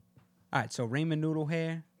All right, so ramen noodle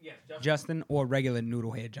hair, Yes, Justin, or regular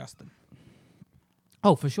noodle hair, Justin?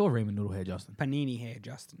 Oh, for sure, ramen noodle hair, Justin. Panini hair,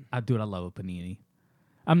 Justin. I love a panini.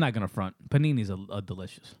 I'm not gonna front. Paninis are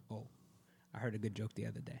delicious. Oh, I heard a good joke the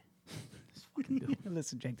other day.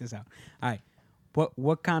 Listen, check this out. All right,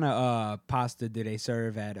 what kind of pasta do they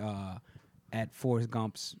serve at Forrest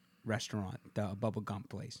Gump's restaurant, the Bubba Gump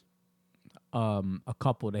place? A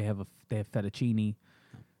couple. They have fettuccine.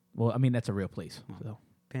 Well, I mean that's a real place. So.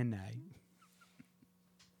 Penne.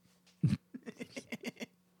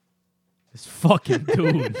 This fucking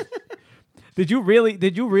dude. Did you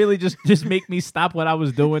really just make me stop what I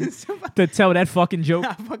was doing to tell that fucking joke?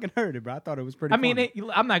 I fucking heard it, bro. I thought it was pretty funny.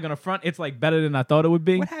 I'm not gonna front. It's like better than I thought it would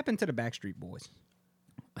be. What happened to the Backstreet Boys?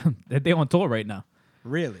 They're on tour right now.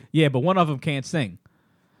 Really? Yeah, but one of them can't sing.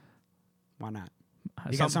 Why not?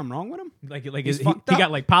 You got something wrong with him? Like He's he fucked up. got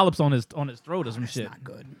like polyps on his throat or some That's shit. not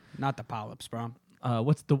good. Not the polyps, bro.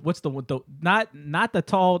 What's the not the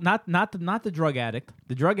tall not the drug addict.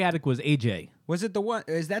 The drug addict was AJ. Was it the one?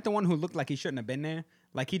 Is that the one who looked like he shouldn't have been there?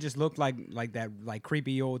 Like he just looked like that like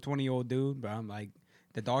creepy old 20-year-old dude, bro. Like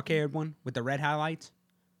the dark-haired one with the red highlights.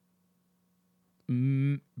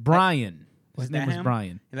 Brian. Was His name that was him?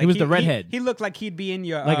 Brian. Like he was the redhead. He looked like he'd be in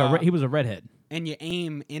your he was a redhead. in your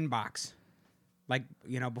AIM inbox, like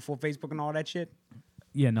before Facebook and all that shit.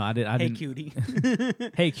 Yeah, no, I Hey didn't. cutie,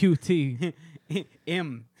 Hey QT.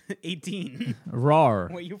 M18. Rar.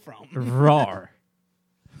 Where you from? Rar.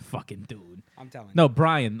 Fucking dude. I'm telling you. No,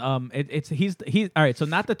 Brian. He's all right. So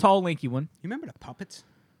not the tall, lanky one. You remember the puppets?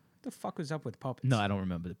 What the fuck was up with puppets? No, I don't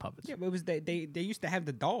remember the puppets. Yeah, but it was they used to have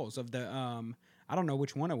the dolls of the I don't know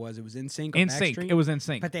which one it was. It was NSYNC or NSYNC. Backstreet. It was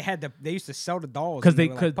NSYNC. But they used to sell the dolls Because and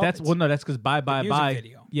were like that's puppets. that's because Bye Bye music Bye.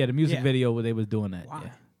 video. Yeah, the music Yeah. video where they was doing that. Why? Yeah.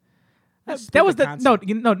 That's That was the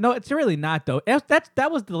stupid concept. no. It's really not though.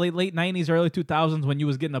 That was the late 90s, early 2000s when you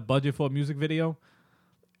was getting a budget for a music video.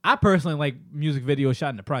 I personally like music videos shot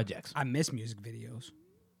in the projects. I miss music videos.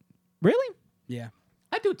 Really? Yeah.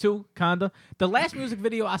 I do too, kinda. The last music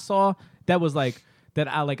video I saw that was like that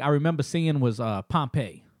I remember seeing was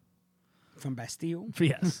Pompeii. From Bastille.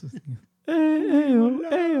 Yes.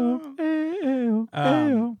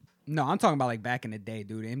 No, I'm talking about like back in the day,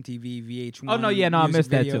 dude. MTV, VH1. Oh, no, yeah, no, I music missed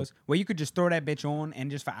that, too. videos, where you could just throw that bitch on and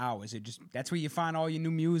just for hours. That's where you find all your new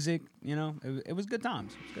music. It was good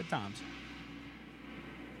times. It was good times.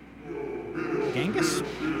 Genghis?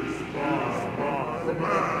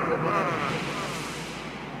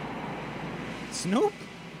 Snoop?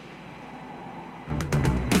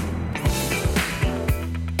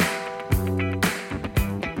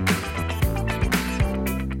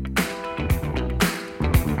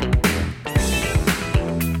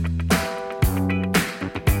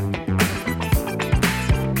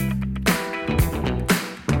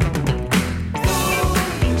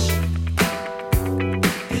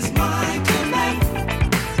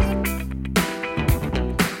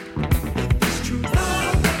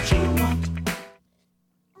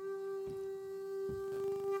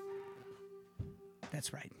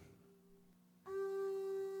 That's right.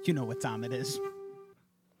 You know what time it is.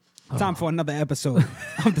 Time for another episode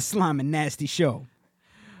of the Slime and Nasty Show.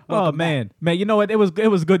 Welcome man, you know what? It was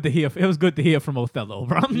good to hear. It was good to hear from Othello,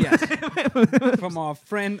 bro. Yes. From our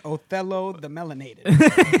friend Othello the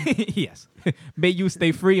Melanated. Yes. May you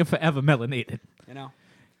stay free and forever melanated.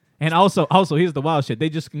 And also, here's the wild shit. They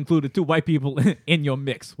just included 2 white people in your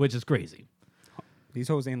mix, which is crazy. These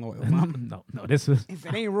hoes ain't loyal, mom. No, this is... If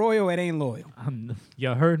it ain't royal, it ain't loyal.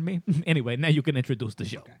 You heard me? Anyway, now you can introduce the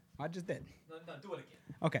show. Okay. I just did. No, do it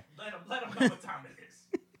again. Okay. Let them know what time it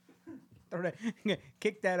is. Throw that,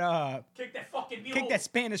 kick that fucking mule. kick that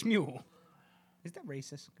Spanish mule. Is that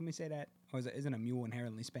racist? Can we say that? Or isn't a mule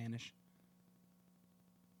inherently Spanish?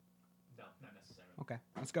 No, not necessarily. Okay,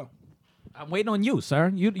 let's go. I'm waiting on you, sir.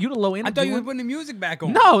 You the low energy I thought you were one. putting the music back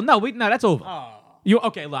on. No, that's over. Oh.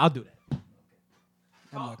 Okay, look, I'll do that.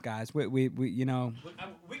 And look, guys, we We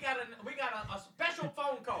got a special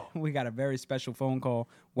phone call. we got a very special phone call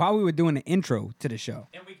while we were doing the intro to the show.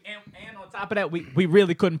 And on top of that, we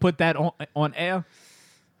really couldn't put that on air.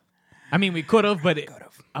 I mean, we could have, but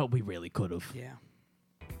we really could have. Yeah.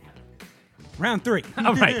 Round 3.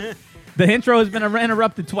 All right. The intro has been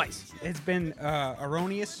interrupted twice. It's been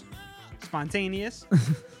erroneous, spontaneous.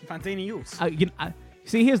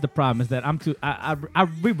 See, here's the problem: is that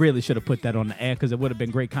we really should have put that on the air because it would have been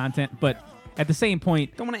great content. But at the same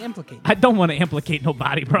point, Don't want to implicate. I don't want to implicate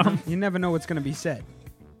nobody, bro. You never know what's going to be said,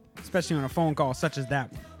 especially on a phone call such as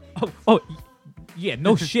that one. Oh, yeah,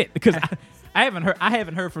 no shit. Because I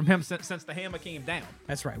haven't heard from him since the hammer came down.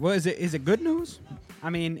 That's right. Well, is it good news? I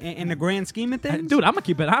mean, in the grand scheme of things, dude, I'm gonna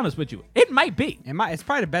keep it honest with you. It might be. It's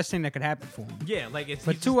probably the best thing that could happen for him. Yeah, like it's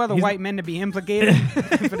for two other white men to be implicated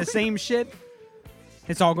for the same shit.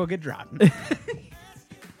 It's all gonna get dropped.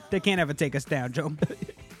 They can't ever take us down, Joe.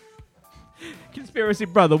 Conspiracy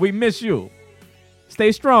brother, we miss you.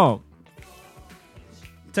 Stay strong.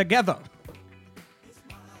 Together,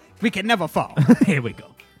 we can never fall. Here we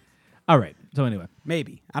go. All right. So anyway,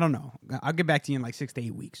 maybe I don't know. I'll get back to you in like 6 to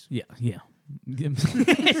 8 weeks. Yeah. Dude,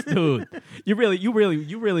 you really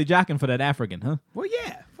jocking for that African, huh? Well,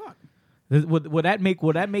 yeah. Fuck. Would that make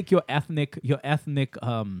your ethnic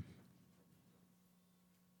I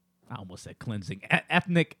almost said cleansing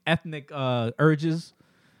ethnic urges?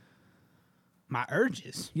 My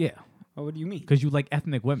urges? Yeah. What do you mean? Because you like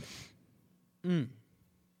ethnic women.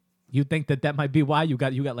 You think that might be why you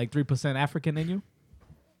got like 3% African in you?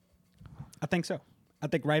 I think so. I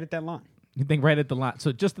think right at that line. You think right at the line.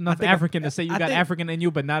 So just enough African to say you got African in you,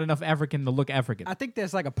 but not enough African to look African. I think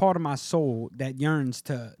there's like a part of my soul that yearns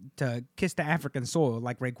to kiss the African soil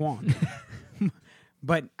like Raekwon.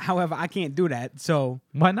 But however, I can't do that. So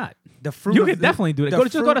why not? The fruit you can definitely do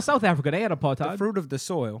that. Go to South Africa. They had apartheid. The fruit of the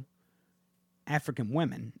soil, African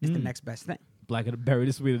women, is the next best thing. Black of the berry,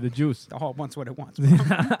 the sweet of the juice. The heart wants what it wants.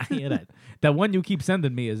 I hear that. That one you keep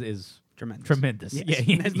sending me is tremendous. Yes.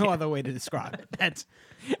 Yeah, there's no other way to describe it.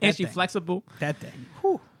 And she flexible. That thing.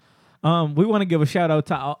 Whew. We want to give a shout out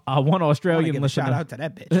to our one Australian listener. Shout out to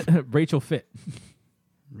that bitch, Rachel Fit.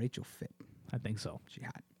 Rachel Fit. I think so. She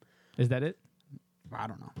hot. Is that it? I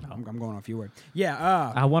don't know. Oh. I'm going off your word.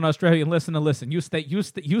 Yeah. Our one Australian listener. Listen, you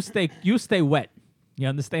stay wet. You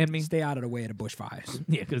understand me? Stay out of the way of the bushfires.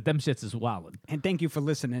 Yeah, because them shits is wildin'. And thank you for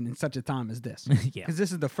listening in such a time as this. Yeah. Because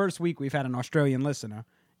this is the first week we've had an Australian listener,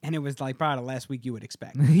 and it was like probably the last week you would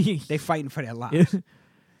expect. They fighting for their lives.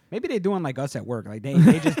 Maybe they're doing like us at work. Like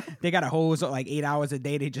they got a hose like 8 hours a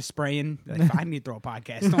day. They just spraying. Like, I need to throw a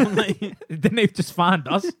podcast on. Like, then they just find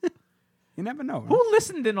us. You never know. Who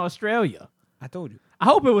listened in Australia? I told you. I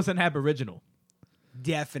hope it was an Aboriginal.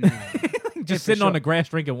 Definitely. Just sitting on the grass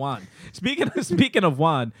drinking wine. Speaking of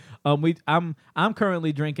wine, I'm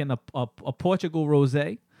currently drinking a Portugal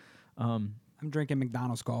rosé. I'm drinking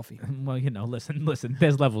McDonald's coffee. Well, listen.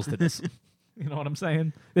 There's levels to this. You know what I'm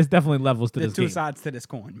saying? There's definitely levels to this. There's two sides to this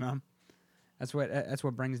coin, man. That's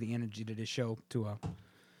what brings the energy to this show to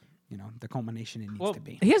the culmination it needs to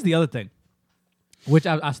be. Here's the other thing, which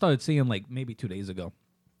I started seeing like maybe 2 days ago.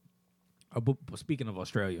 Speaking of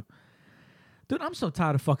Australia. Dude, I'm so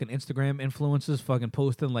tired of fucking Instagram influencers fucking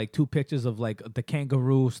posting like 2 pictures of like the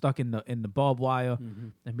kangaroo stuck in the barbed wire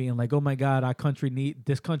and being like, "Oh my God,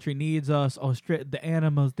 this country needs us. The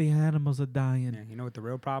animals are dying." Yeah, you know what the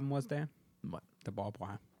real problem was there? What? The barbed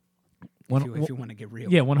wire. If you want to get real.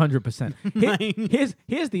 Yeah, 100%.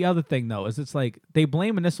 Here's the other thing though, is it's like they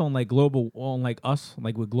blaming this on like us,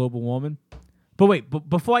 like with global warming. But wait,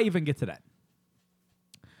 before I even get to that.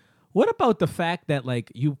 What about the fact that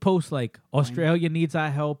like you post like Australia needs our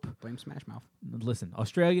help? Blame Smash Mouth. Listen,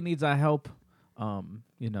 Australia needs our help.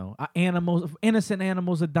 Innocent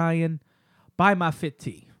animals are dying. Buy my fit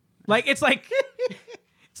tea. Like it's like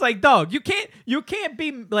dog. You can't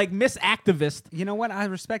be like Miss Activist. You know what? I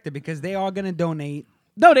respect it because they are gonna donate.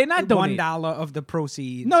 No, they're not donating. $1 of the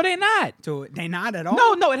proceeds. No, they're not. They're not at all.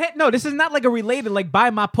 No. This is not like a related like buy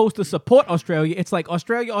my post to support Australia. It's like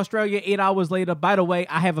Australia. 8 hours later. By the way,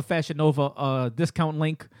 I have a Fashion Nova discount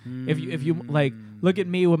link. If you like, look at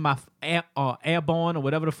me with my Airborne or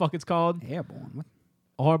whatever the fuck it's called. Airborne.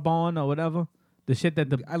 Airborne or whatever. The shit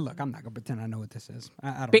that I'm not gonna pretend I know what this is.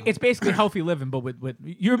 I don't know. It's basically healthy living, but with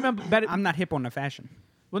you remember better. I'm not hip on the fashion.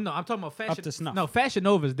 Well, no, I'm talking about fashion. Up to snuff. No, Fashion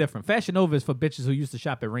Nova is different. Fashion Nova is for bitches who used to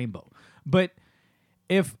shop at Rainbow. But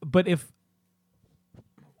if what's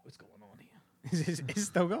going on here? It's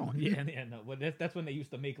still going. Yeah, no. Well, that's when they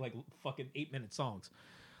used to make like fucking 8-minute songs.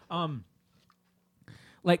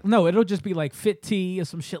 Like no, it'll just be like fit tea or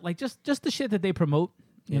some shit like just the shit that they promote.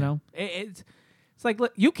 You know, it's like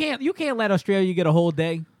look, you can't let Australia get a whole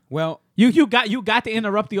day. Well, you got to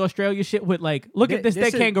interrupt the Australia shit with like look at this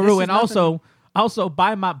dead kangaroo and also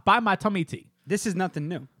buy my tummy tea. This is nothing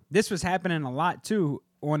new. This was happening a lot too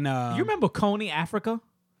on You remember Coney, Africa?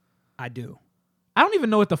 I do. I don't even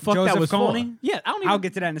know what the fuck Joseph that was Coney? for. Yeah, I'll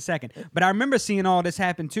get to that in a second. But I remember seeing all this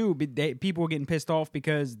happen too. People were getting pissed off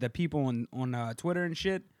because the people on Twitter and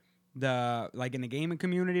shit, like in the gaming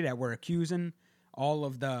community that were accusing all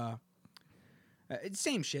of the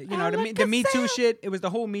same shit, the Me Too shit. It was the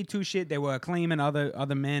whole Me Too shit. They were claiming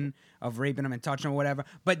other men of raping them and touching them or whatever.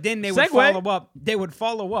 But then they would follow up. They would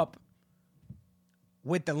follow up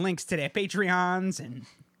with the links to their Patreons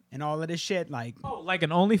and all of this shit. Like like an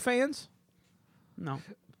OnlyFans. No,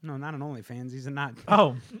 not an OnlyFans. These are not.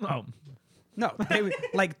 Oh. No, they would,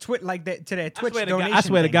 to their Twitch donation. I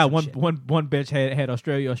swear to God, things and shit. one bitch had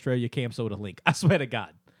Australia cam soda link. I swear to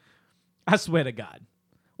God.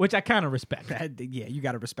 Which I kind of respect. Yeah, you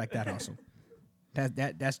got to respect that hustle.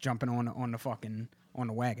 That's jumping on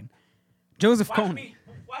the wagon. Joseph Kony.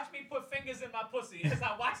 Watch me put fingers in my pussy as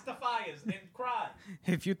I watch the fires and cry.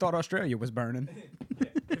 If you thought Australia was burning,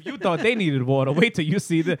 if you thought they needed water, wait till you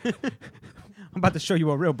see the. I'm about to show you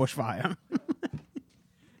a real bushfire.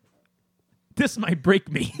 This might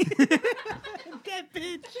break me. That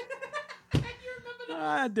bitch. You remember that?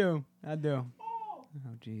 I do. Oh,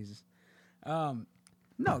 Jesus.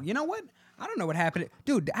 No, you know what? I don't know what happened.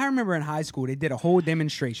 Dude, I remember in high school, they did a whole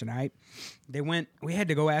demonstration, all right? We had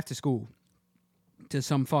to go after school to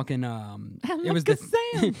some fucking, it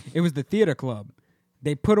was the theater club.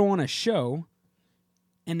 They put on a show,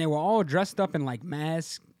 and they were all dressed up in, like,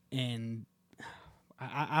 masks, and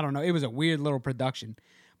I don't know. It was a weird little production,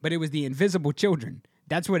 but it was the Invisible Children.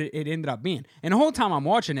 That's what it ended up being. And the whole time I'm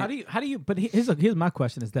watching it. How do you, but here's my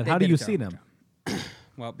question is that, how do you see them?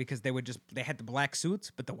 Well, because they had the black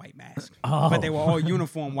suits, but the white masks. Oh. But they were all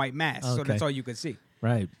uniform white masks, so Okay. that's all you could see.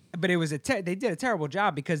 Right. But it was they did a terrible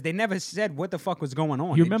job because they never said what the fuck was going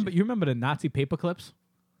on. You remember the Nazi paper clips?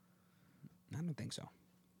 I don't think so.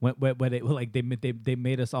 Where they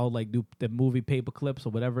made us all like do the movie paper clips or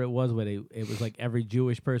whatever it was, where it was like every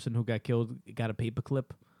Jewish person who got killed got a paper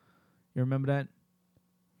clip. You remember that?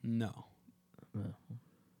 No.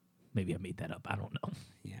 Maybe I made that up. I don't know.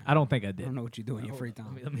 Yeah. I don't think I did. I don't know what you do in your free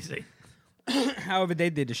time. Let me see. However, they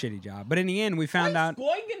did a shitty job. But in the end, we found out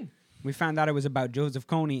it was about Joseph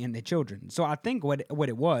Kony and the children. So I think what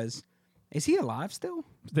it was, is he alive still?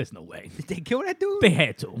 There's no way. Did they kill that dude? They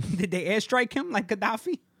had to. Did they airstrike him like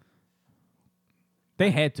Gaddafi? They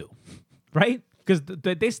had to, right? Because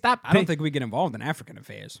they stopped. I don't think we get involved in African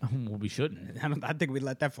affairs. Well, we shouldn't. I think we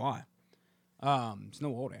let that fly. There's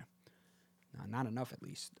no oil there. No, not enough, at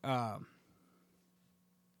least.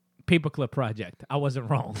 Paperclip project. I wasn't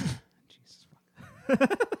wrong. Jesus.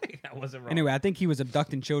 I wasn't wrong. Anyway, I think he was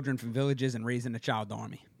abducting children from villages and raising a child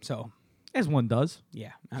army. So, as one does.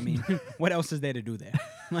 yeah. I mean, what else is there to do there?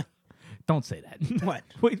 Don't say that. What?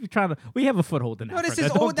 We have a foothold in No, Africa. this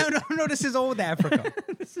is old. No, this is old Africa.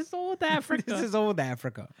 This is old Africa. This is old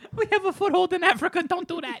Africa. We have a foothold in Africa. Don't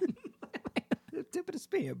do that. Tip of the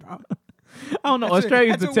spear, bro. I don't know.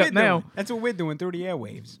 Australia's the tip now. That's what we're doing through the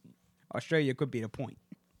airwaves. Australia could be the point.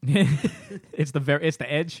 It's the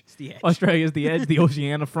edge. It's the edge. Australia's the edge. The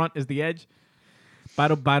Oceania front is the edge. By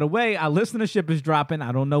the way, our listenership is dropping.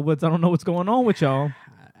 I don't know what's going on with y'all.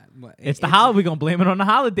 It's the holiday. We're gonna blame it on the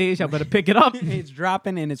holidays. Y'all better pick it up. It's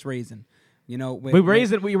dropping and it's raising. You know, we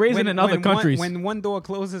raise it in other countries. When one door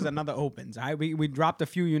closes, another opens. All right, we dropped a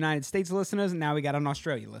few United States listeners, and now we got an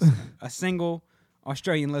Australia listener, a single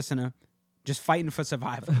Australian listener, just fighting for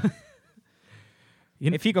survival.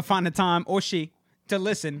 If he could find the time, or she, to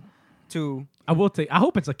listen to, I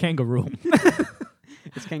hope it's a kangaroo.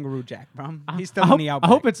 It's Kangaroo Jack, bro. He's still in the outback.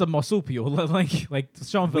 I hope it's a marsupial, like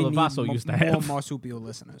Sean Villavasso used to have. More marsupial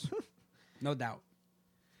listeners, no doubt.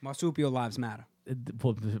 Marsupial lives matter.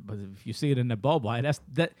 But if you see it in the bulb light,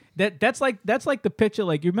 that's like the picture.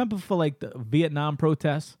 Like, you remember for like the Vietnam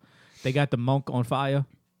protests, they got the monk on fire.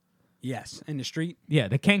 Yes, in the street. Yeah,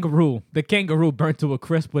 the kangaroo burnt to a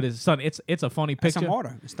crisp with his son. It's a funny picture.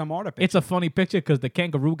 It's the martyr picture. It's a funny picture because the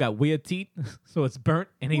kangaroo got weird teeth, so it's burnt,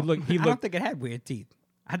 and he looked. I don't think it had weird teeth.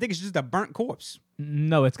 I think it's just a burnt corpse.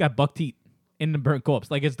 No, it's got buck teeth in the burnt corpse.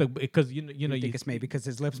 Like, it's because you think it's maybe because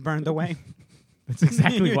his lips burned away. That's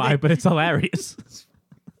exactly why, but it's hilarious.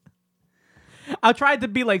 I tried to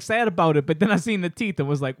be like sad about it, but then I seen the teeth and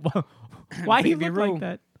was like, well, why he look like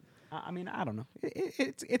that? I mean, I don't know.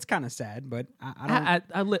 It's kind of sad, but I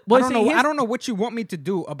don't know what you want me to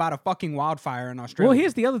do about a fucking wildfire in Australia. Well,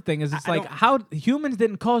 here's the other thing: is how humans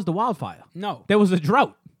didn't cause the wildfire. No, there was a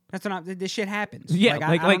drought. That's what this shit happens. Yeah,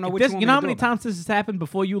 I don't know what this, you know how many times this has happened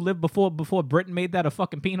before you lived before Britain made that a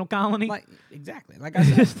fucking penal colony. Like, exactly. Like I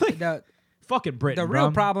said, fucking Britain. The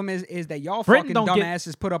real problem is that y'all fucking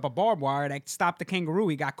dumbasses put up a barbed wire that stopped the kangaroo.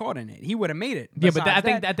 He got caught in it. He would have made it. Yeah, but I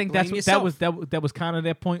think that was kind of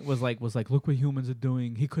their point. Was like look what humans are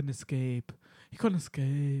doing. He couldn't escape.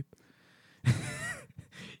 You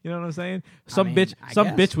know what I'm saying? Some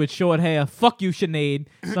bitch with short hair. Fuck you, Sinead.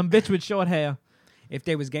 Some bitch with short hair. If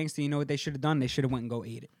they was gangster, you know what they should have done? They should have went and go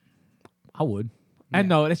eat it. I would. Yeah. I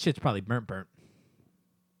know that shit's probably burnt.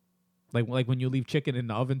 Like when you leave chicken in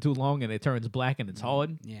the oven too long and it turns black and it's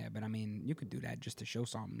hard. Yeah, but I mean, you could do that just to show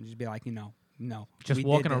something. Just be like, no. Just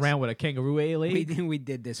walking around with a kangaroo leg? We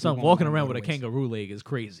did this. Son, walking around with a kangaroo leg is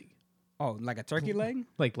crazy. Oh, like a turkey leg?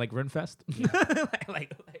 like Renfest.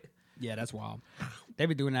 like. Yeah, that's wild. They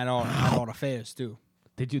be doing that at all the fairs too.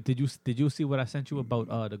 Did you see what I sent you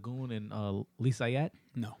about the Goon and Lisa Yat?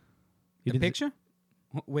 No. You The didn't- picture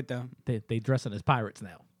with the They dressing as pirates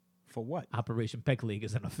now. for what? Operation Peg Leg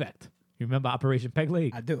is in effect. You remember Operation Peg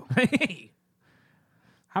Leg? I do. Hey.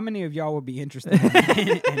 How many of y'all would be interested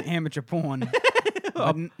in amateur porn?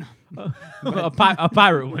 A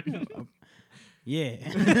pirate one. Yeah,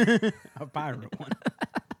 a pirate one.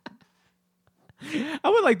 I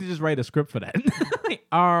would like to just write a script for that.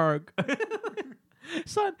 Arg.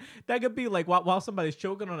 Son, that could be like while somebody's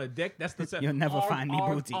choking on a dick. That's the You'll never find me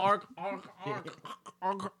booty. Arg.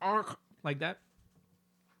 Like that.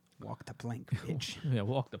 Walk the plank, bitch. Yeah,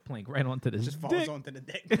 walk the plank right onto this. Just falls dick. onto the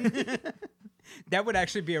dick. That would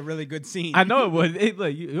actually be a really good scene. I know it would.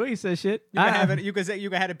 Look, you ain't said shit. You could have it. You could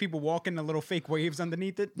have the people walking the little fake waves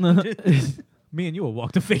underneath it. Me and you will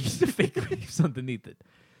walk the fake waves underneath it.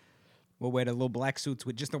 We'll wear the little black suits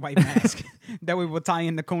with just a white mask. That way we'll tie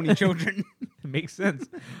in the Coney children. It makes sense.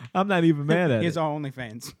 I'm not even mad at Here's it. our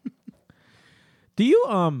OnlyFans. Do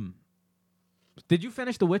you did you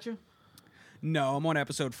finish The Witcher? No, I'm on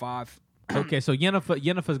episode 5. Okay, so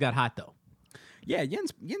Yennefer's got hot though. Yeah,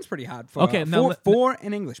 Yen's pretty hot for Okay, now for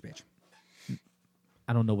an English bitch.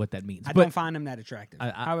 I don't know what that means. I but don't find him that attractive.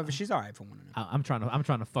 However, she's all right for one of them. I'm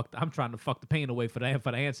trying to fuck the pain away for the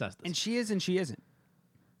ancestors. And she is and she isn't.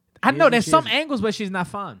 I know there's she some isn't. angles where she's not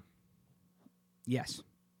fun. Yes.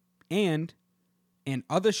 And in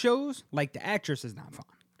other shows, like the actress is not fun.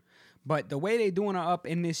 But the way they doing her up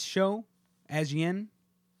in this show as Yen,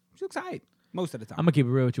 she looks all right most of the time. I'm gonna keep it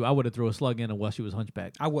real with you. I would have threw a slug in her while she was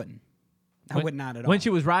hunchback. I wouldn't. I would not at all. When she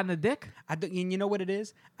was riding a dick? And you know what it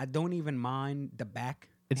is? I don't even mind the back.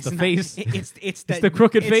 It's the not- face. It's the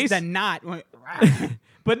crooked face? It's the knot.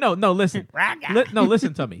 But no, listen.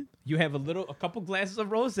 Listen to me. You have a couple glasses of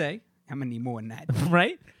rosé, I'm gonna need more than that.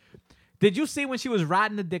 right? Did you see when she was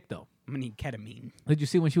riding the dick though? I'm gonna need ketamine. Did you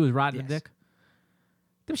see when she was riding the Yes. dick?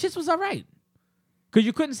 Them shits was all right. Cause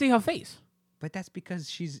you couldn't see her face. But that's because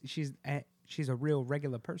she's a real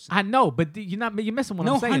regular person. I know, but you're missing what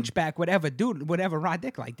No I'm saying. hunchback would ever ride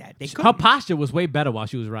dick like that. They Her couldn't. posture was way better while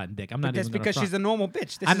she was riding dick. I'm not That's even gonna because front. she's a normal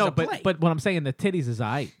bitch. This I know, is a play. but what I'm saying, the titties is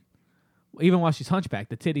alright. Even while she's hunchback,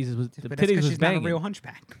 the titties was But that's 'cause was she's banging. not a real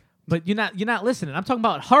hunchback. But you're not listening. I'm talking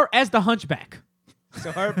about her as the hunchback.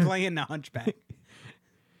 So her playing the hunchback.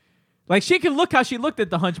 Like she can look how she looked at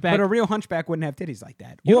the hunchback. But a real hunchback wouldn't have titties like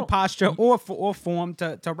that, You or don't- posture, or form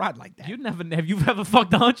to ride like that. Have you ever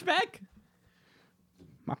fucked a hunchback?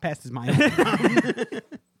 My past is my own.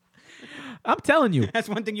 I'm telling you, That's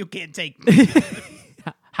one thing you can't take.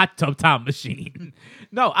 hot tub time machine.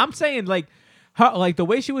 No, I'm saying like her, like the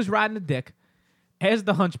way she was riding the dick as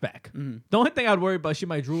the hunchback. The only thing I'd worry about, she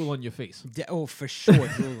might drool on your face. Oh, for sure,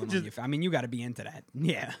 drooling on your face. I mean, you got to be into that.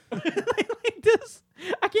 Yeah. Like this.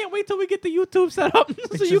 I can't wait till we get the YouTube set up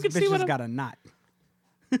so you can see what Bitch I'm... got a knot.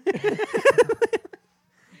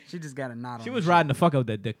 She just got a knot on She her was shit. riding the fuck out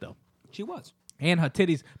that dick though. She was. And her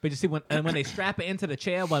titties, but you see when they strap it into the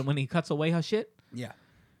chair when he cuts away her shit, Yeah.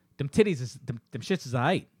 them titties is them shits is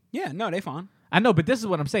alright. Yeah, no, they fine. I know, but this is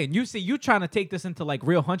what I'm saying. You see, you trying to take this into like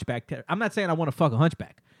real hunchback. I'm not saying I want to fuck a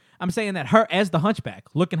hunchback. I'm saying that her as the hunchback,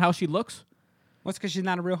 looking how she looks. Well, it's because she's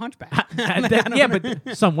not a real hunchback. Yeah,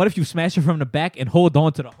 but son, what if you smash her from the back and hold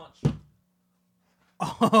on to the hunch?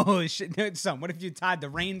 Oh, shit. Son, what if you tied the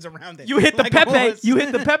reins around it? You hit the like a Pepe, horse? you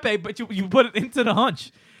hit the Pepe, but you put it into the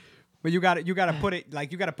hunch. But you got to put it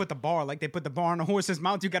like you got to put the bar like they put the bar on a horse's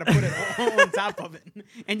mouth. You got to put it on top of it,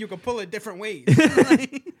 and you can pull it different ways.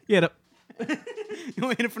 Yeah, You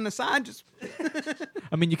want to hit it from the side? Just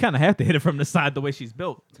I mean, you kind of have to hit it from the side the way she's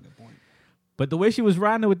built. that's a good point. But the way she was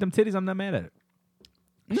riding it with them titties, I'm not mad at it.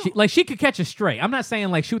 No. She could catch a stray. I'm not saying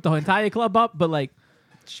like shoot the entire club up, but like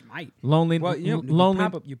She might. lonely, Well,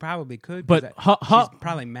 lonely. you probably could. But 'cause her- she's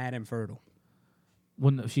probably mad infertile.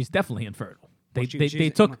 Well, no, she's definitely infertile. They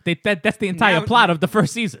she's- that's the entire Now- plot of the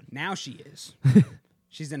first season. Now she is.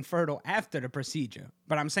 She's infertile after the procedure.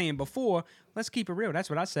 But I'm saying before, let's keep it real. That's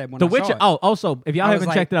what I said when The I Witch. saw it. Oh, also, if y'all I was haven't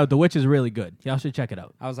like- checked it out, The Witch is really good. Y'all should check it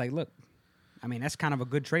out. I was like, look, I mean, that's kind of a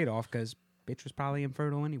good trade-off because bitch was probably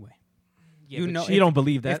infertile anyway. You know, she don't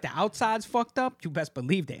believe that. If the outside's fucked up, you best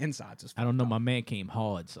believe the insides is fucked I don't know. up. My man came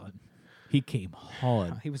hard, son. He came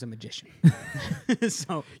hard. He was a magician.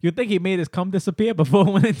 So You think he made his cum disappear before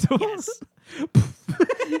it went into yes.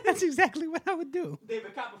 That's exactly what I would do.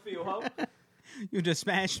 David Copperfield, huh? You just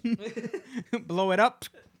smash, blow it up.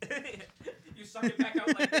 You suck it back out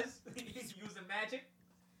like this using magic.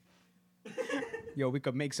 Yo, we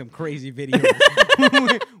could make some crazy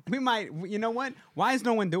videos. We might, you know what? Why is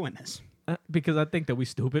no one doing this? Because I think that we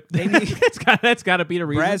stupid. That's got to be the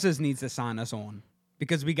reason. Brazzers needs to sign us on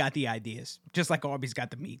because we got the ideas, just like Arby's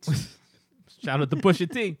got the meats. Shout out to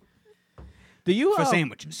Pusha T. Do you for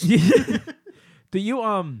sandwiches? Do you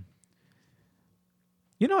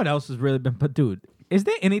You know what else has really been? But dude, is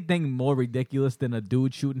there anything more ridiculous than a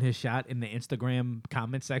dude shooting his shot in the Instagram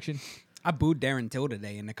comment section? I booed Darren Till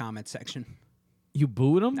today in the comment section. You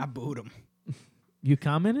booed him? I booed him. You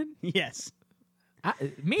commented? Yes.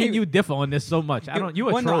 And you differ on this so much. I don't.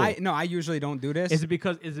 You a troll? No, I usually don't do this. Is it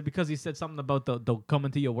because he said something about the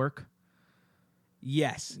coming to your work?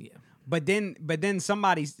 Yes. Yeah. But then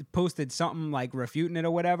somebody posted something like refuting it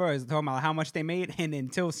or whatever, is talking about how much they made, and then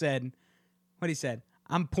Till said, what he said,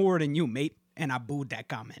 I'm poorer than you, mate, and I booed that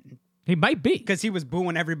comment. He might be. Because he was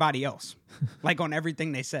booing everybody else, like on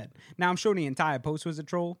everything they said. Now, I'm sure the entire post was a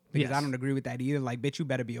troll, because I don't agree with that either. Like, bitch, you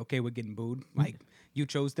better be okay with getting booed. Like, you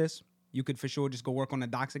chose this. You could for sure just go work on the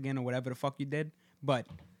docks again or whatever the fuck you did. But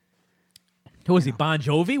who is he, Bon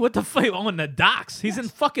Jovi? What the fuck? On the docks? He's in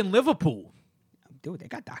fucking Liverpool. Dude, they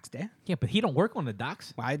got docks there. Yeah, but he don't work on the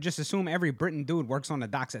docks. Well, I just assume every Britain dude works on the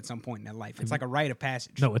docks at some point in their life. It's like a rite of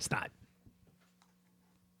passage. No, it's not.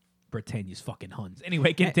 Britannia's fucking Huns.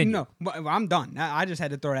 Anyway, continue. No, but I'm done. I just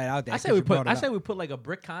had to throw that out there. I say we put like a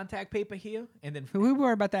brick contact paper here, and then we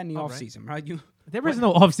worry about that in the off season, right? There is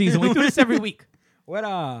no off season. We do this every week. What?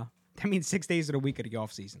 That means 6 days of the week of the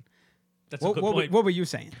off season. That's a good point. What were you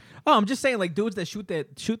saying? Oh, I'm just saying, like, dudes that shoot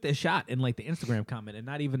their shot in like the Instagram comment and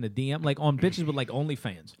not even the DM, like on bitches with like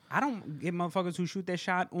OnlyFans. I don't get motherfuckers who shoot their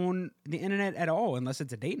shot on the internet at all, unless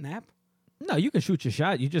it's a dating app. No, you can shoot your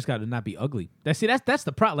shot. You just got to not be ugly. That's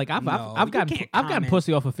the problem. Like I've gotten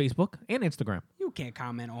pussy off of Facebook and Instagram. You can't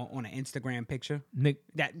comment on an Instagram picture. Nick,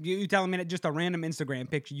 that you telling me that just a random Instagram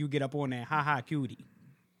picture you get up on there, haha, cutie.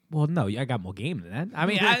 Well, no, I got more game than that. I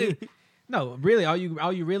mean, no, really, all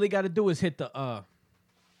you really got to do is hit the.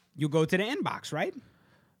 You go to the inbox, right?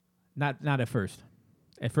 Not at first.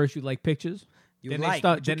 At first, you like pictures. You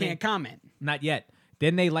can't comment. Not yet.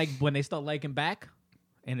 Then they like when they start liking back,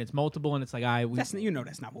 and it's multiple, and it's like, that's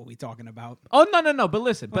not what we're talking about. Oh no. But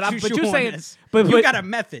listen, but you're saying, but you got a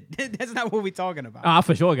method. That's not what we're talking about. I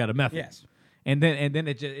for sure got a method. Yes. And then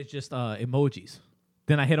it's just emojis.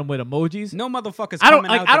 Then I hit them with emojis. No motherfuckers.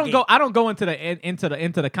 I don't go into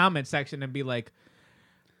the comment section and be like,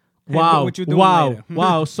 wow, what you doing later?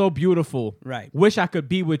 Wow, so beautiful. Right. Wish I could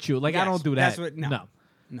be with you. Like, yes, I don't do that. That's what. No.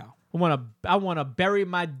 I wanna bury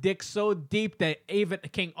my dick so deep that even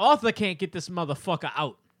King Arthur can't get this motherfucker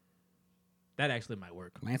out. That actually might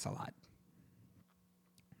work. Lancelot.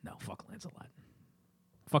 No, fuck Lancelot.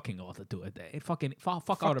 Fucking Arthur do it. Fuck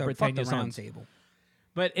all the Britannia songs. Table.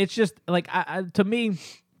 But it's just like to me,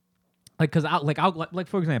 like, cause I'll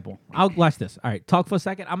for example, I'll watch this. All right, talk for a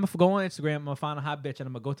second. I'm gonna go on Instagram. I'm gonna find a hot bitch and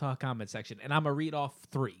I'm gonna go to her comment section and I'm gonna read off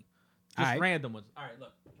 3, just random ones. All right,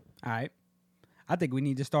 look. All right, I think we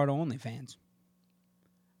need to start OnlyFans.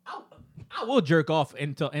 I will jerk off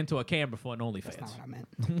into a camera for an OnlyFans. That's not what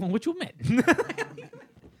I meant. What you meant?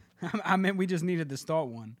 I meant we just needed to start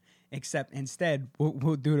one. Except instead,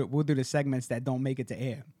 we'll do the segments that don't make it to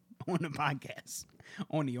air on the podcast,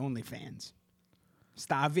 on the OnlyFans.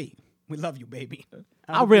 Star V, we love you, baby.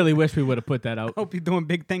 I really wish we would have put that out. Hope you're doing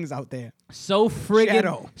big things out there. So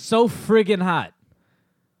friggin' hot.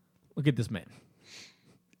 Look at this man.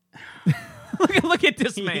 look at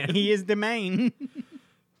this man. He is the main.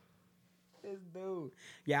 This dude.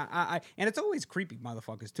 Yeah, and it's always creepy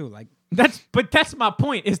motherfuckers too. Like that's my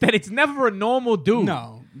point, is that it's never a normal dude.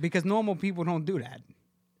 No, because normal people don't do that.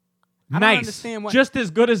 I don't understand what. Just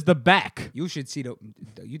as good as the back. You should see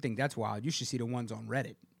you think that's wild. You should see the ones on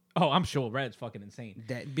Reddit. Oh, I'm sure Reddit's fucking insane.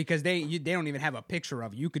 Because they don't even have a picture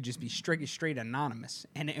of you. You could just be straight anonymous.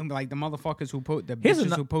 And like the motherfuckers who post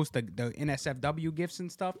who post the NSFW gifts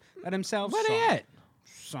and stuff by themselves. Where they at?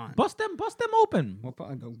 Son. Bust them open. Well,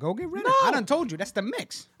 go get Reddit. No. I done told you that's the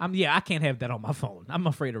mix. I can't have that on my phone. I'm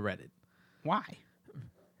afraid of Reddit. Why?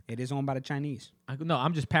 It is owned by the Chinese. No,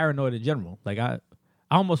 I'm just paranoid in general. Like let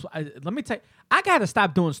me tell you, I gotta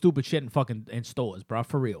stop doing stupid shit in stores, bro.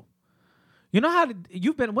 For real. You know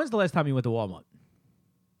when's the last time you went to Walmart?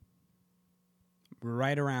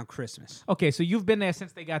 Right around Christmas. Okay, so you've been there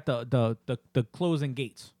since they got the closing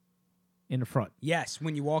gates in the front. Yes,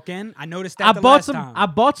 when you walk in, I noticed that last time. I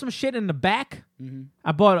bought some shit in the back. Mm-hmm.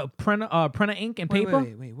 I bought a printer ink and paper.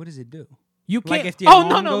 Wait, what does it do? You can't. Like if the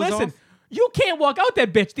alarm goes listen. off? You can't walk out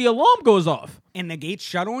that bitch. The alarm goes off. And the gates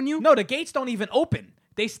shut on you? No, the gates don't even open.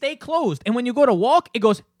 They stay closed. And when you go to walk, it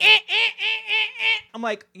goes, I'm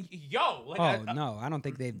like, yo. Like, no, I don't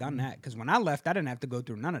think they've done that. Because when I left, I didn't have to go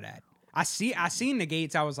through none of that. I seen the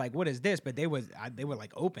gates. I was like, "What is this?" But they were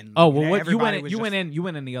like open. Oh well, what Everybody you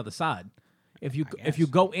went in the other side. If you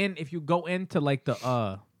go into like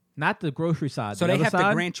the not the grocery side. So the they have side,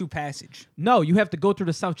 to grant you passage. No, you have to go through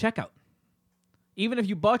the self checkout. Even if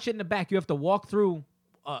you bought shit in the back, you have to walk through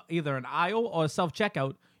either an aisle or a self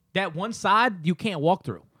checkout. That one side you can't walk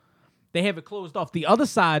through. They have it closed off. The other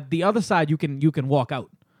side you can walk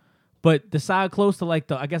out. But the side close to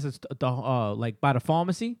like I guess it's the like by the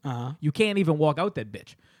pharmacy, you can't even walk out that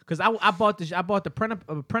bitch. Because I bought the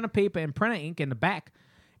printer paper and printer ink in the back,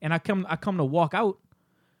 and I come to walk out,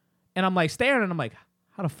 and I'm like staring, and I'm like,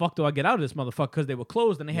 how the fuck do I get out of this motherfucker? Because they were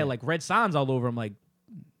closed and they had like red signs all over. I'm like,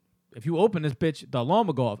 if you open this bitch, the alarm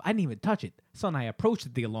will go off. I didn't even touch it. Son, I approached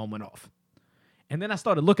it, the alarm went off. And then I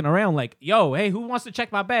started looking around like, yo, hey, who wants to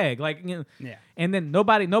check my bag? Like, you know, And then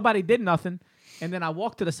nobody did nothing. And then I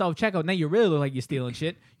walked to the self-checkout. Now you really look like you're stealing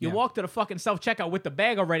shit. You walk to the fucking self-checkout with the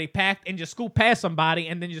bag already packed and just scoop past somebody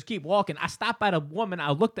and then just keep walking. I stopped by the woman.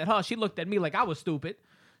 I looked at her. She looked at me like I was stupid.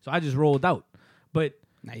 So I just rolled out. But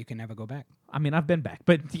now you can never go back. I mean, I've been back.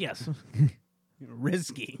 But yes.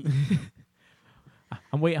 Risky.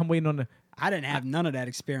 I'm waiting on the... I didn't have none of that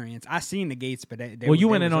experience. I seen the gates, but you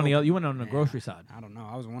went in on the grocery side. I don't know.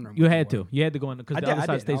 I was wondering. You had to go in because the other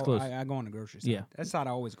side stays closed. I go on the grocery side. Yeah, that side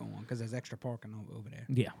I always go on because there's extra parking over there.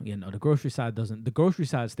 Yeah. No, the grocery side doesn't. The grocery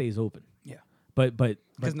side stays open. Yeah, but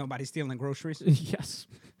because nobody's stealing groceries. Yes,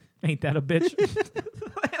 ain't that a bitch?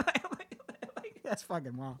 That's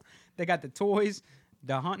fucking wrong. They got the toys,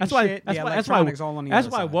 the hunting shit, the electronics all on the other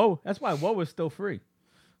side. That's why Woe is still free.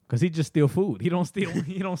 Because he just steal food. He don't steal.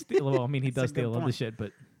 Well, I mean, he does steal other shit,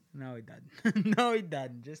 but no, he doesn't. No, he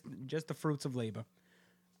doesn't. Just the fruits of labor,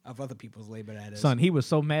 of other people's labor. That is. Son, he was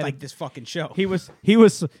so mad. Like this fucking show. He was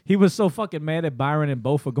so fucking mad at Byron and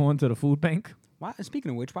Bo for going to the food bank. Why?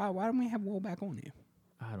 Speaking of which, why don't we have Woe back on here?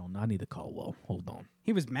 I don't know. I need to call Woe. Hold on.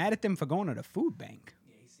 He was mad at them for going to the food bank.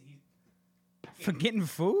 Yeah, for getting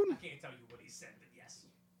food. I can't tell you what he said, but yes.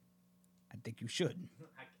 I think you should.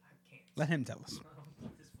 I can't. Let him tell us.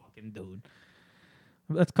 Dude,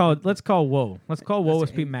 let's call Woe. Let's call Woe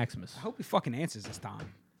as Pete Maximus. I hope he fucking answers this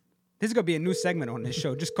time. This is gonna be a new segment on this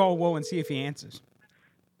show. Just call Woe and see if he answers.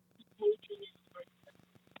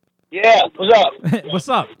 Yeah, what's up? What's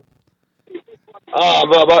up?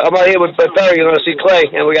 I'm out here with Perry. You're gonna see Clay,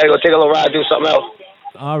 and we gotta go take a little ride, do something else.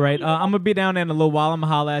 All right, I'm gonna be down there in a little while. I'm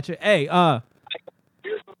gonna holler at you. Hey, I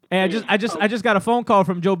just got a phone call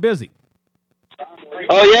from Joe Busy.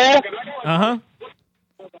 Oh yeah? Uh-huh.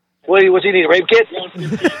 What's he need? A rape kit?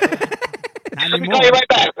 Not Let me call you right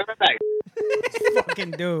back.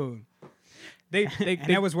 Fucking dude. They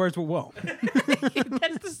that was Words with Woe.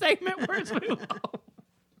 That's the segment, Words with Woe.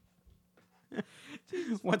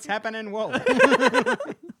 What's happening, Woe?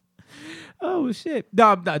 Oh shit!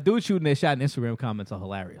 No, dude shooting that shot in Instagram comments are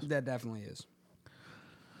hilarious. That definitely is.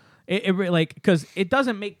 It like because it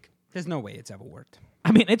doesn't make. There's no way it's ever worked.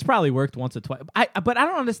 I mean, it's probably worked once or twice. But I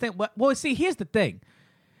don't understand. Well, see, here's the thing.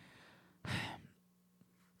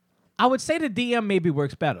 I would say the DM maybe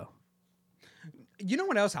works better. You know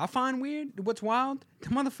what else I find weird? What's wild? The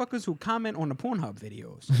motherfuckers who comment on the Pornhub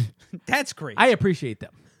videos. That's crazy. I appreciate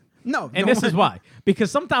them. No, and this is why.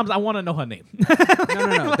 Because sometimes I want to know her name.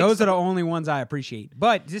 No. Those are the only ones I appreciate.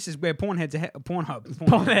 But this is where Pornhub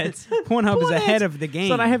is ahead of the game.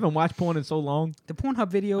 Son, I haven't watched porn in so long. The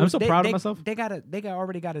Pornhub videos. I'm so proud of myself. They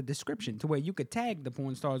already got a description to where you could tag the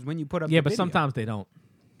porn stars when you put up. Yeah, the but video. Sometimes they don't.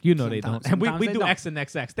 You know they don't. And we do X and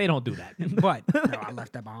XX. They don't do that. But no, I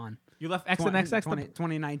left that behind. You left X and XX?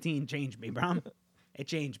 2019 changed me, bro. It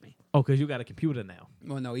changed me. Oh, because you got a computer now.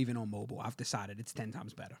 Well, no, even on mobile, I've decided it's 10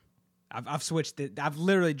 times better. I've switched it. I've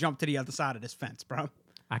literally jumped to the other side of this fence, bro.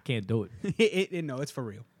 I can't do it. No, it's for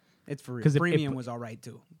real. It's for real. Premium was all right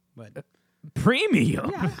too, but premium.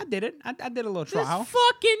 Yeah, I did it. I did a little trial. This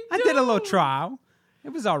fucking dude. I did a little trial. It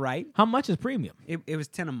was all right. How much is premium? It was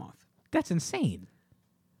 10 a month. That's insane.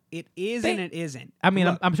 It is and it isn't. I mean,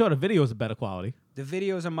 look, I'm sure the videos are better quality. The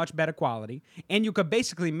videos are much better quality, and you could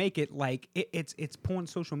basically make it like it's porn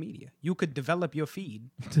social media. You could develop your feed.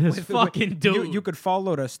 This fucking dude. You could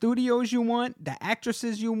follow the studios you want, the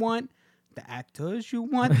actresses you want, the actors you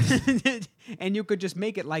want, and you could just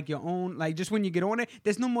make it like your own. Like just when you get on it,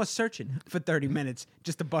 there's no more searching for 30 minutes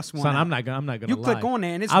just to bust one. Son, out. I'm not gonna. You lie. click on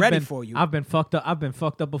there and it's ready for you. I've been fucked up. I've been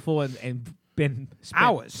fucked up before and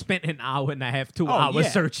spent an hour and a half, 2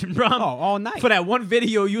 hours searching, bro. Oh, all night for that one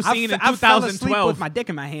video you seen in 2012. I fell asleep with my dick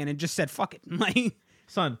in my hand and just said, "Fuck it." Like,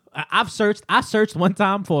 son, I searched one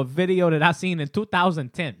time for a video that I seen in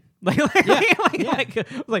 2010. Like,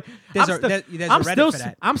 There's a Reddit for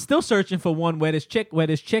that. I'm still searching for one where they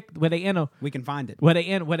in a We can find it. where they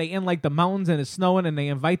in like the mountains and it's snowing and they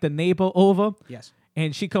invite the neighbor over. Yes.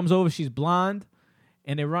 And she comes over. She's blonde,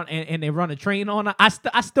 and they run and they run a train on her. I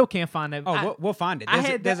still can't find that. Oh, we'll find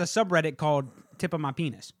it. There's a subreddit called "Tip of My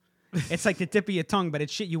Penis." It's like the tip of your tongue, but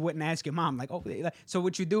it's shit you wouldn't ask your mom. Like, oh, so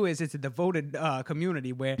what you do is it's a devoted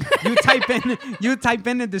community where you type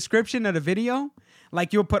in the description of the video.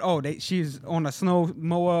 Like you'll put, she's on a snow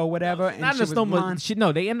mower or whatever. And not in the snow mower.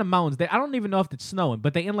 They in the mountains. I don't even know if it's snowing,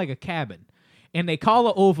 but they in like a cabin. And they call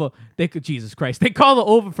her over. Jesus Christ. They call her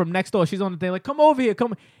over from next door. She's on the thing like, come over here.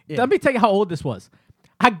 Come. Yeah. Let me tell you how old this was.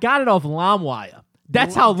 I got it off LimeWire.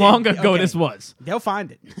 That's how long ago this was. They'll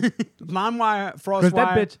find it. LimeWire,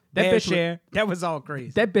 FrostWire, that bitch share. That was all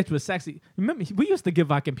crazy. That bitch was sexy. Remember, we used to give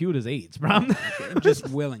our computers AIDS, bro. Just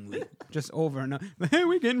willingly. Just over and over. Hey,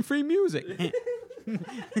 we're getting free music.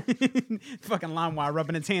 Fucking LimeWire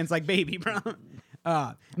rubbing its hands like baby, bro.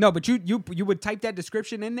 No, but you would type that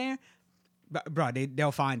description in there. Bro,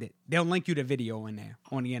 they'll find it. They'll link you the video in there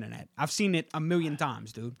on the internet. I've seen it a million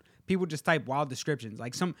times, dude. People just type wild descriptions,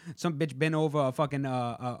 like some bitch bent over a fucking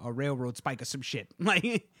a railroad spike or some shit.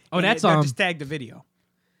 Like, they'll just tag the video.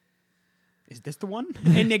 Is this the one?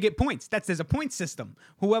 And they get points. There's a point system.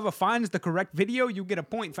 Whoever finds the correct video, you get a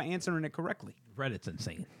point for answering it correctly. Reddit's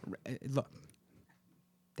insane. Look,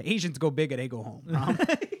 the Asians go big or they go home.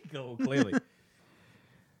 Go clearly.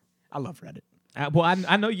 I love Reddit. Well,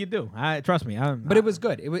 I know you do. Trust me. But it was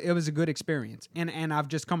good. It was a good experience, and I've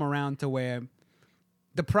just come around to where.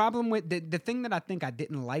 The problem with the thing that I think I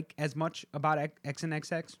didn't like as much about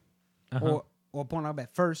XNXX or Pornhub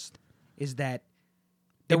at first is that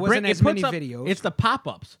there wasn't as many videos. It's the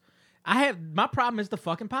pop-ups. My problem is the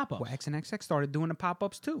fucking pop-ups. Well, XNXX started doing the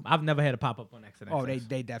pop-ups too. I've never had a pop-up on XNXX. Oh,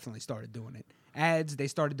 they definitely started doing it. Ads, they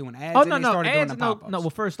started doing ads. Oh, and no, they started ads, doing the pop-ups. No, well,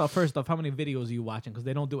 first off, how many videos are you watching? Because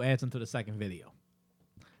they don't do ads until the second video.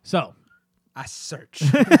 So... I search.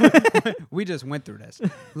 We just went through this.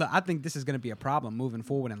 Look, I think this is going to be a problem moving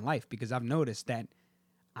forward in life because I've noticed that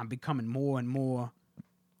I'm becoming more and more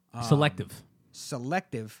selective.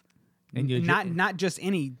 And not just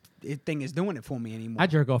anything is doing it for me anymore. I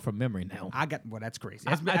jerk off from memory now. That's crazy.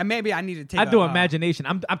 Maybe I need to take. I do imagination.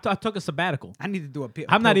 I took a sabbatical. I need to do a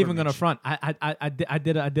I'm not even gonna front. I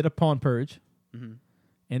did a porn purge,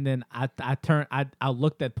 and then I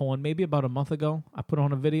looked at porn maybe about a month ago. I put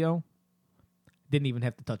on a video. Didn't even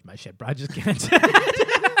have to touch my shit, bro. I just can't.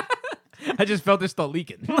 I just felt it start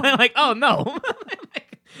leaking. Like, oh no.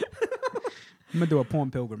 I'm gonna do a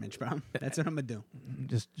porn pilgrimage, bro. That's what I'm gonna do.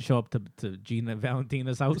 Just show up to Gina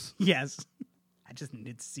Valentina's house. Yes. I just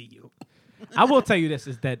need to see you. I will tell you this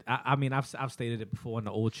is that I mean I've stated it before on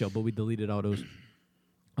the old show, but we deleted all those.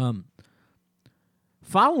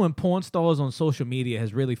 Following porn stars on social media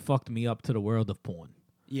has really fucked me up to the world of porn.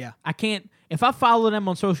 Yeah. I can't. If I follow them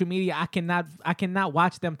on social media, I cannot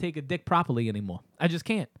watch them take a dick properly anymore. I just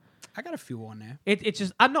can't. I got a few on there. It's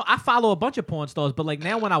just I know I follow a bunch of porn stars, but like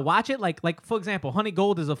now when I watch it, like for example, Honey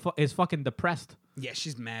Gold is fucking depressed. Yeah,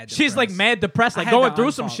 she's mad. Depressed. She's like mad depressed, like going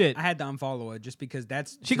through some shit. I had to unfollow her just because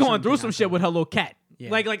she going through some shit with her little cat.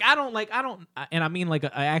 Yeah. Like I don't, and I mean like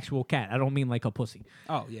an actual cat. I don't mean like a pussy.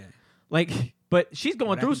 Oh yeah. Like, but she's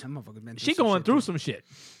going through. She going through some shit.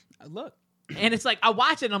 Look. And it's like, I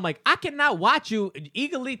watch it and I'm like, I cannot watch you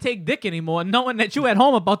eagerly take dick anymore knowing that you at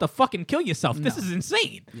home about to fucking kill yourself. No. This is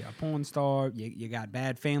insane. You're a porn star. You got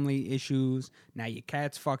bad family issues. Now your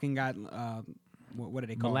cat's fucking got, what do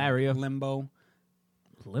they call malaria. It? Limbo.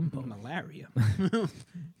 Malaria.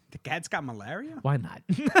 The cat's got malaria? Why not?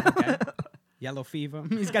 Okay. Yellow fever.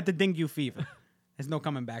 He's got the dengue fever. There's no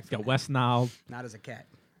coming back from that. West Nile. Not as a cat.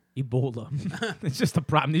 Ebola. It's just a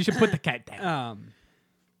problem. You should put the cat down.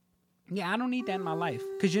 Yeah, I don't need that in my life.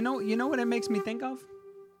 Because you know what it makes me think of?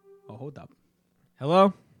 Oh, hold up.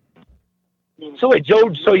 Hello? So wait,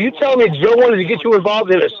 Joe, so you tell me Joe wanted to get you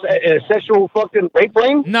involved in a sexual fucking rape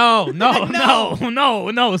ring? No,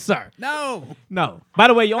 sir. No. By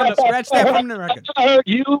the way, you want to scratch that from the record. I heard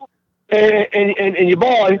you and your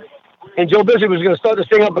boy and Joe Bishop was going to start this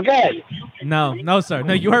thing up again. No, sir.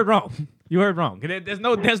 No, you heard wrong. There's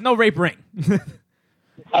no rape ring.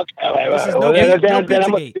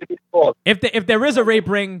 Okay, if there is a rape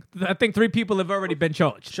ring, I think 3 people have already been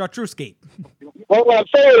charged. Chartreuse gate. Well, what I'm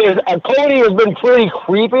saying is, Cody has been pretty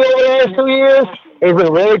creepy over the last 2 years. He's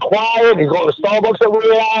been really quiet. He's going to Starbucks at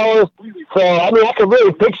weird hours. So, I mean, I can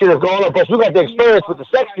really picture this going on. Plus, we got the experience with the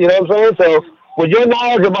sex, you know what I'm saying? So, with your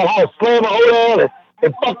knowledge about how to slam a hold on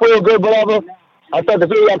and fuck real good, whatever, I thought the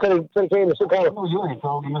 3 of y'all could have came to some kind of... You ain't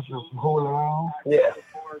told me, Mr. Hold around. Yeah.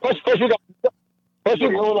 Plus, you got... First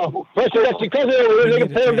you got your cousin over there, they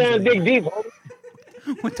can put him down and dig deep.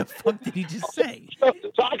 What the fuck did he just say? So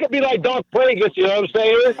I could be like Darth Plagueis, you know what I'm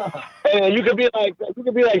saying? And you could be like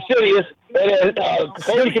Sirius, and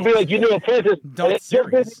Cody could be like your new apprentice. Darth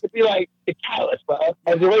Sirius could be like the Catalyst, bro,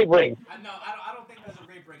 as the rape ring. No, I don't think that's a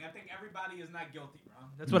rape ring. I think everybody is not guilty, bro.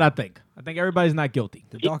 That's what I think. I think everybody's not guilty.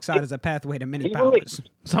 The dark side is a pathway to many powers.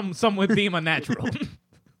 Some would deem unnatural.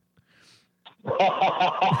 What's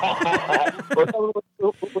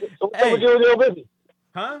up with you and Joe Busy?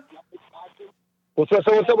 Huh? What's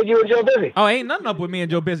up with you and Joe Busy? Oh, ain't nothing up with me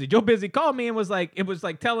and Joe Busy. Joe Busy called me and was like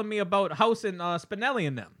telling me about House and Spinelli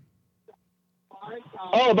and them.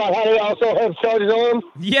 Oh, about how they also have charges on them?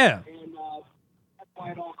 Yeah.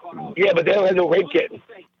 Yeah, but they don't have no rape kit.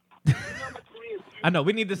 I know.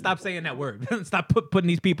 We need to stop saying that word. Stop putting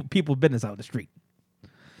these people business out in the street.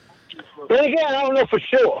 Then again, I don't know for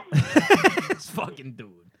sure. This fucking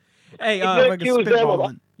dude. Hey,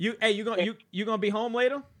 you gonna be home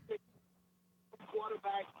later?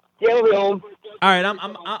 Yeah, I'll be home. All right, I'm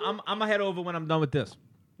gonna head over when I'm done with this.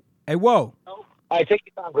 Hey, whoa. All right, take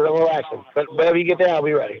your time, because I'm relaxing. But whenever you get there, I'll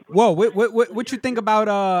be ready. Whoa, what you think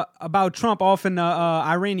about Trump offing the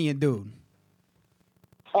Iranian dude?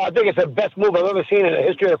 I think it's the best move I've ever seen in the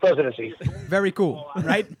history of the presidency. Very cool,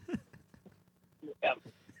 right? Yeah.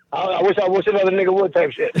 I wish another nigga would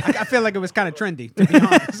type shit. I feel like it was kind of trendy, to be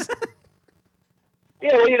honest.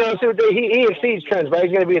 Yeah, well, you know, he exceeds trends, right?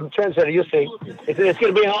 He's going to be a trendsetter, you'll see. It's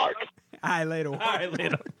going to be an arc. All right,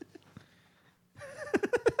 later.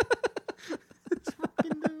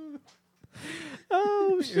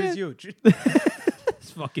 Oh, shit. It was huge.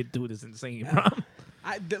 This fucking dude is insane, bro.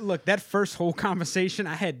 Look, that first whole conversation,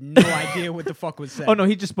 I had no idea what the fuck was said. Oh, no,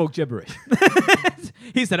 he just spoke gibberish.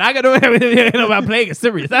 He said, I got to know about playing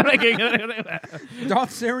serious. I'm like, Darth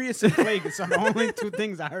Sirius and Plagueis are the only two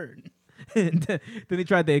things I heard. And then he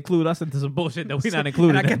tried to include us into some bullshit that we're not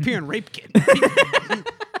included and I kept hearing rape kit.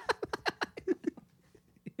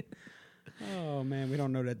 Oh, man, we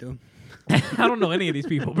don't know that dude. I don't know any of these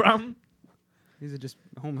people, bro. These are just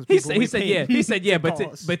homeless people. He said, yeah,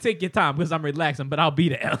 but take your time because I'm relaxing, but I'll be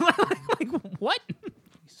there. Like, what?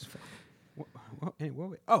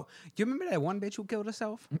 Oh, do you remember that one bitch who killed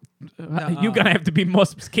herself? You're going to have to be more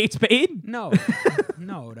Kate Spade? No,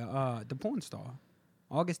 the porn star.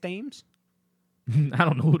 August Ames? I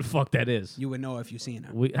don't know who the fuck that is. You would know if you seen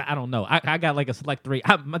her. I don't know. I got like a select three.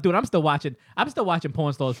 Dude, I'm still watching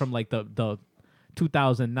porn stars from like the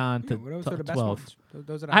 2009 to those are the best 12. ones.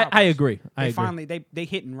 Those are the I agree. They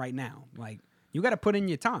hitting right now. Like, you got to put in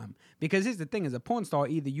your time, because here's the thing: as a porn star,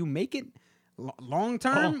 either you make it long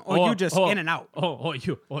term or you just in and out.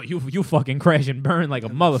 You fucking crash and burn like a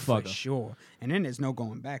motherfucker. For sure. And then there's no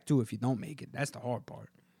going back too if you don't make it. That's the hard part.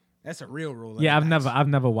 That's a real rule. Yeah, I've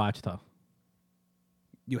never watched her.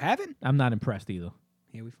 You haven't? I'm not impressed either.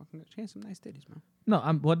 Yeah, we fucking got some nice titties, man.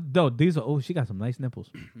 No, these are. Oh, she got some nice nipples.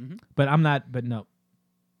 Mm-hmm. But I'm not. But no.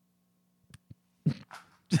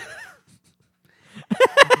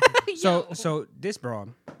 So this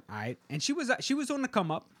broad, all right, and she was on the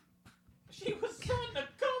come up. She was on the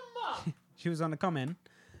come up. She was on the come in.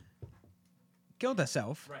 Killed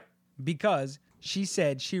herself, right? Because she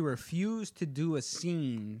said she refused to do a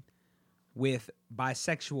scene with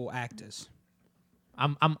bisexual actors.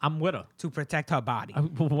 I'm with her to protect her body.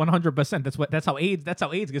 100%. That's how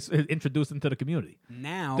AIDS gets introduced into the community.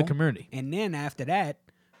 The community. And then after that,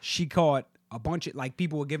 she caught a bunch of, like,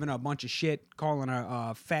 people were giving her a bunch of shit, calling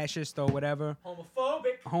her fascist or whatever,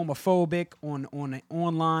 homophobic on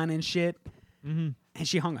online and shit. Mm-hmm. And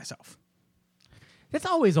she hung herself. That's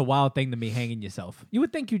always a wild thing to me, hanging yourself. You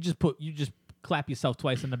would think you just clap yourself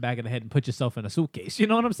twice in the back of the head and put yourself in a suitcase. You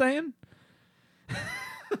know what I'm saying?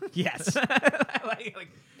 Yes. like,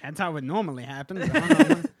 that's how it normally happens.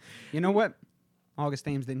 You know what? August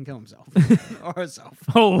Ames didn't kill himself or herself.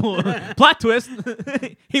 Oh, plot twist.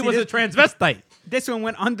 He was a transvestite. This one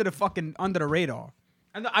went under the radar.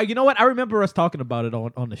 And you know what? I remember us talking about it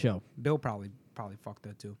on the show. Bill probably fucked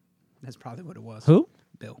her too. That's probably what it was. Who?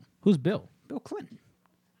 Bill. Who's Bill? Bill Clinton.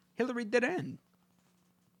 Hillary did end.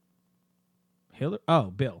 Hillary? Oh,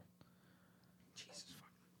 Bill. Jesus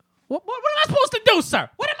fuck. What am I supposed to do, sir?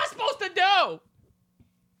 What am I supposed to do?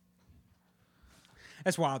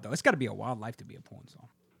 That's wild, though. It's got to be a wild life to be a porn star.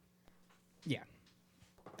 Yeah.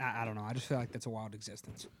 I don't know. I just feel like that's a wild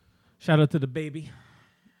existence. Shout out to the baby.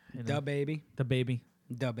 The baby. The baby.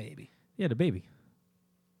 The baby. Yeah, the baby.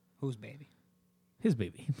 Whose baby? His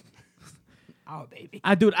baby. Our baby.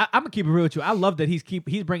 I'm gonna keep it real with you. I love that he's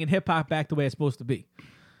bringing hip hop back the way it's supposed to be.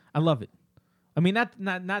 I love it. I mean, not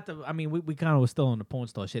the. I mean, we kind of was still on the porn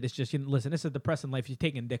star shit. It's just, listen, it's a depressing life. You're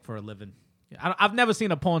taking dick for a living. I've never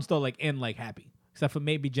seen a porn star like end like happy, except for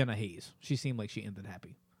maybe Jenna Hayes. She seemed like she ended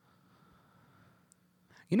happy.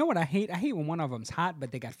 You know what I hate? I hate when one of them's hot,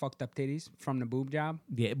 but they got fucked up titties from the boob job.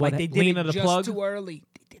 Yeah, but like they did Lena it the just plug? too early.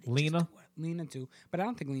 They did it Lena? just too early. Lena too, but I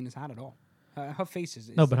don't think Lena's hot at all. Her face is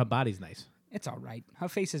No, but her body's nice. it's all right. Her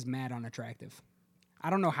face is mad unattractive. I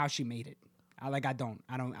don't know how she made it. I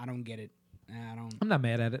don't get it. I'm not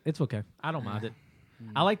mad at it. It's okay. I don't mind it.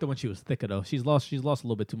 I liked her when she was thicker though. She's lost a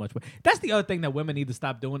little bit too much weight. That's the other thing that women need to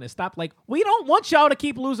stop doing is stop like we don't want y'all to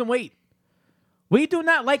keep losing weight. We do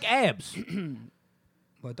not like abs.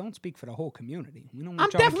 Well, don't speak for the whole community. We don't I'm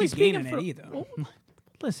want y'all to definitely keep gaining speaking it for. either.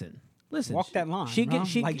 Listen. Walk that line,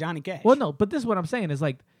 like Johnny Cash. Well, no, but this is what I'm saying is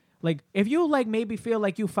like if you like maybe feel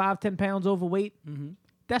like you 5-10 pounds overweight,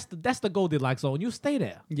 that's the Goldilocks zone. You stay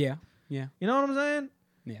there. Yeah. You know what I'm saying?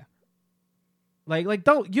 Yeah. Like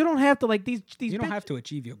you don't have to like these. You don't have to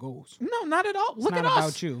achieve your goals. No, not at all. Look not at us.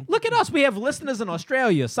 about you. Look at us. We have listeners in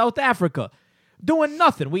Australia, South Africa, doing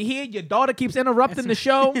nothing. We hear your daughter keeps interrupting the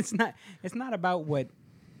show. It's not about what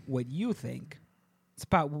you think. It's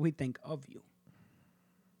about what we think of you.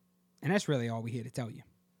 And that's really all we're here to tell you.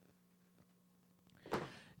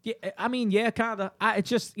 Yeah, I mean, yeah, kind of. It's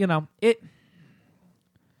just, it.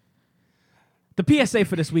 The PSA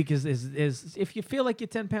for this week is if you feel like you're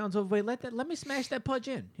 10 pounds overweight, let me smash that pudge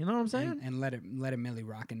in. You know what I'm saying? And let it Millie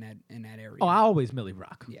rock in that area. Oh, I always Millie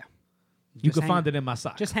rock. Yeah. You can find it in my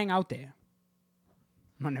sock. Just hang out there.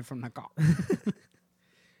 Run it from the car.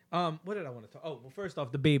 What did I want to talk? Oh, well, first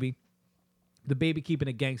off, the baby. The baby keeping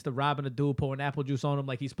it gangster, robbing a dude, pouring apple juice on him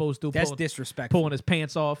like he's supposed to. That's disrespectful. Pulling his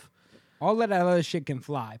pants off. All of that other shit can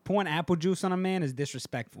fly. Pouring apple juice on a man is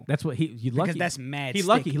disrespectful. That's what he lucky. Because that's mad. He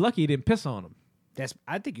lucky he didn't piss on him.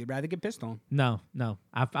 I think you'd rather get pissed on. No.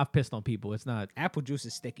 I've pissed on people. It's not. Apple juice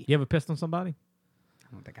is sticky. You ever pissed on somebody?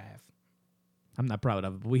 I don't think I have. I'm not proud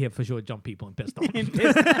of it, but we have for sure jumped people and pissed on them.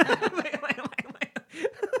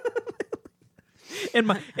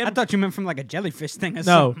 I thought you meant from like a jellyfish thing or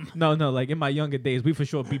something. No. Like in my younger days, we for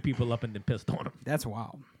sure beat people up and then pissed on them. That's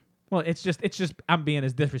wild. Well, it's just I'm being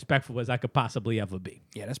as disrespectful as I could possibly ever be.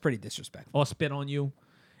 Yeah, that's pretty disrespectful. Or spit on you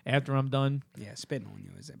after I'm done. Yeah, spitting on you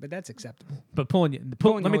is it? But that's acceptable. But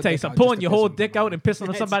let me tell you something. Pulling your whole dick out and pissing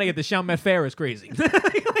on somebody at the Chalmette Fair is crazy.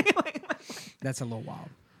 That's a little wild.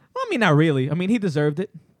 Well, I mean, not really. I mean, he deserved it.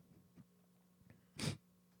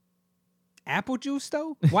 Apple juice,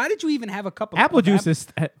 though? Why did you even have a cup of apple juice?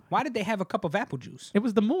 Why did they have a cup of apple juice? It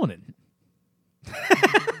was the morning.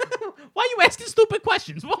 Why are you asking stupid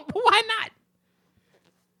questions? Why not?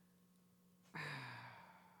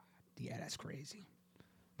 Yeah, that's crazy.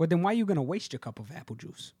 But then why are you going to waste your cup of apple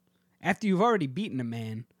juice? After you've already beaten a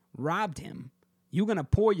man, robbed him, you're going to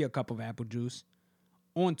pour your cup of apple juice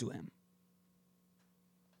onto him.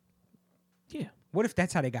 Yeah. What if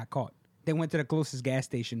that's how they got caught? They went to the closest gas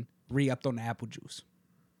station, re-upped on the apple juice.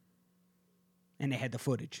 And they had the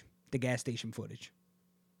footage, the gas station footage.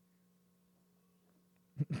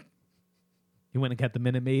 You went and got the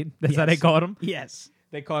Minute Maid? That's how they caught him? Yes.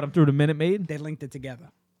 They caught him through the Minute Maid? They linked it together.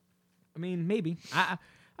 I mean, maybe. I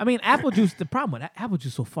mean, apple juice, the problem with apple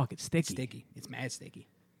juice is so fucking sticky. It's sticky. It's mad sticky.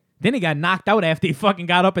 Then he got knocked out after he fucking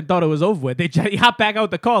got up and thought it was over with. He hopped back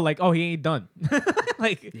out the car like, oh, he ain't done.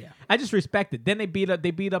 Yeah. I just respect it. Then they beat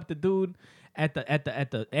up the dude at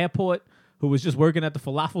the airport who was just working at the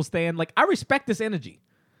falafel stand. Like, I respect this energy.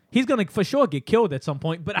 He's gonna for sure get killed at some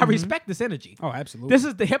point, but I respect this energy. Oh, absolutely. This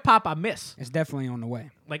is the hip hop I miss. It's definitely on the way.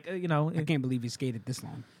 Like I can't believe he skated this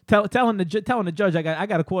long. telling the judge I got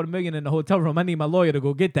 $250,000 in the hotel room. I need my lawyer to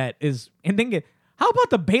go get that. How about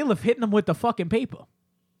the bailiff hitting him with the fucking paper?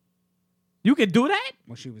 You could do that?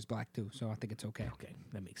 Well, she was black too, so I think it's okay. Okay,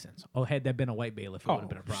 that makes sense. Oh, had that been a white bailiff, it would have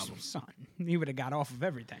been a problem. Son, he would have got off of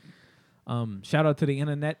everything. Shout out to the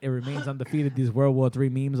internet. It remains undefeated. These World War III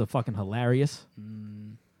memes are fucking hilarious.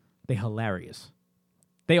 They hilarious.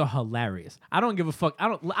 They are hilarious. I don't give a fuck.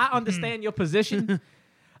 I understand your position.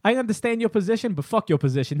 I understand your position, but fuck your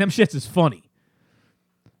position. Them shits is funny.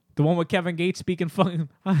 The one with Kevin Gates speaking fucking.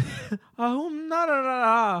 I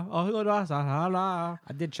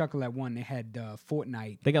did chuckle at one. They had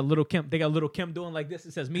Fortnite. They got little Kim. Doing like this.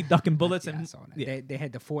 It says me ducking bullets Yeah, I and saw that. yeah. They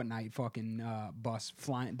had the Fortnite fucking bus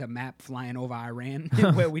flying, the map flying over Iran.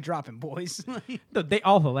 Where we dropping, boys? They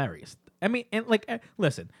all hilarious. I mean, and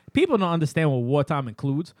listen, people don't understand what wartime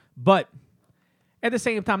includes, but at the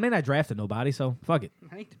same time, they're not drafting nobody, so fuck it.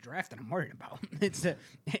 I ain't the drafting I'm worried about. It's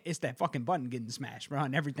that fucking button getting smashed, bro,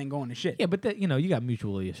 and everything going to shit. Yeah, but you got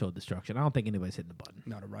mutually assured destruction. I don't think anybody's hitting the button.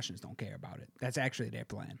 No, the Russians don't care about it. That's actually their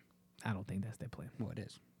plan. I don't think that's their plan. Well, it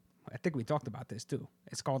is. I think we talked about this too.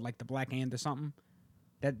 It's called like the Black Hand or something.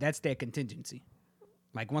 That's their contingency.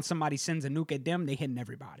 Like once somebody sends a nuke at them, they hitting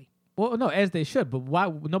everybody. Well, no, as they should. But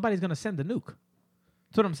why? Nobody's gonna send the nuke.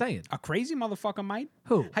 That's what I'm saying. A crazy motherfucker might.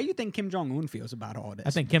 Who? How you think Kim Jong-un feels about all this? I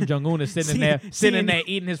think Kim Jong-un is sitting there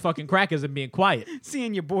eating his fucking crackers and being quiet.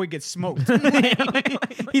 Seeing your boy get smoked.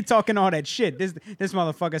 He talking all that shit. This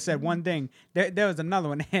motherfucker said one thing. There was another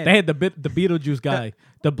one. They had the Beetlejuice guy,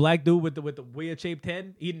 the black dude with the weird shaped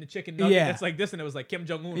head eating the chicken nugget. Yeah. That's like this, and it was like Kim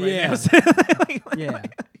Jong-un Yeah. now. Yeah.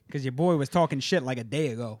 Because your boy was talking shit like a day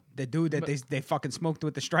ago. The dude that they fucking smoked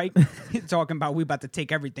with the strike, talking about we about to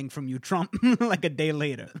take everything from you, Trump, like a day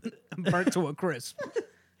later. Burnt to a crisp.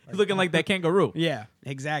 He's looking like that kangaroo. Yeah,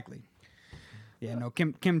 exactly. Yeah, no,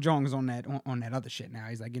 Kim Jong's on that other shit now.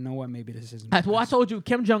 He's like, you know what? Maybe this isn't. Well, I told you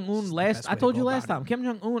Kim Jong-un I told you last time. it. Kim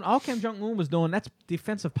Jong-un, all Kim Jong-un was doing, that's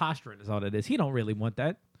defensive posturing is all it is. He don't really want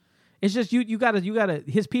that. It's just you gotta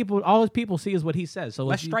all his people see is what he says. So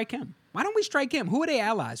Let's strike him. Why don't we strike him? Who are they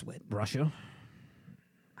allies with? Russia,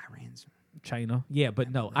 Iran's. China. Yeah,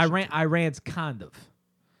 but no, Iran's kind of.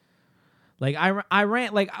 Like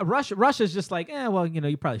Iran, like Russia's just like, well,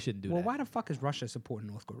 you probably shouldn't do that. Well, why the fuck is Russia supporting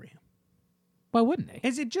North Korea? Why wouldn't they?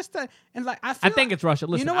 Is it just I think it's Russia.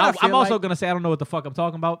 Listen, you know what I'm also like? gonna say I don't know what the fuck I'm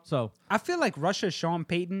talking about. So I feel like Russia, Sean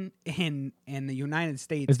Payton, and the United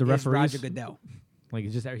States is the referees. Roger Goodell. Like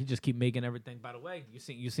he just keep making everything. By the way, you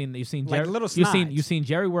seen like Jerry, little you seen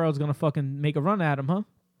Jerry World's gonna fucking make a run at him, huh?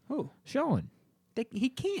 Who? Sean. He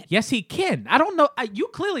can't. Yes, he can. I don't know. You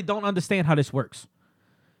clearly don't understand how this works.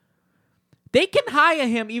 They can hire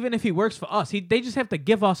him even if he works for us. They just have to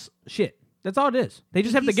give us shit. That's all it is. They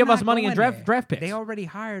just have to give us money and draft picks. They already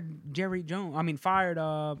hired fired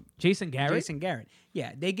Jason Garrett. Jason Garrett.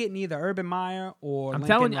 Yeah, they getting either Urban Meyer or I'm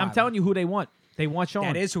Lincoln telling you who they want. They want Sean.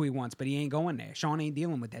 That is who he wants, but he ain't going there. Sean ain't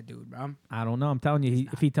dealing with that dude, bro. I don't know. I'm telling you,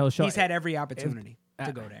 if he tells Sean, he's had every opportunity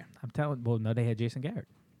to go there. I'm telling. Well, no, they had Jason Garrett.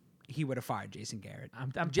 He would have fired Jason Garrett.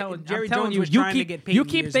 I'm telling Jones you, was trying to get paid you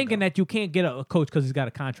keep thinking ago. that you can't get a coach because he's got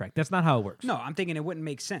a contract. That's not how it works. No, I'm thinking it wouldn't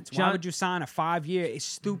make sense. Why would you sign a 5-year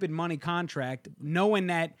stupid money contract knowing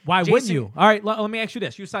that? Why wouldn't you? All right, let me ask you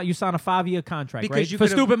this: you sign a 5-year contract, because right? you For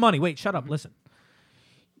stupid money. Wait, shut up. Listen.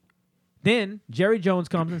 Then Jerry Jones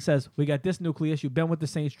comes and says, "We got this nucleus. You've been with the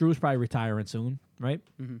Saints. Drew's probably retiring soon, right?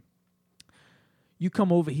 Mm-hmm. You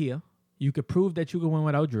come over here. You could prove that you can win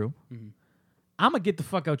without Drew. Mm-hmm. I'm going to get the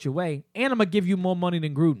fuck out your way, and I'm going to give you more money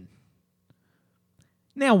than Gruden.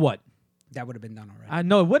 Now what? That would have been done already. I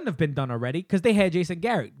know it wouldn't have been done already because they had Jason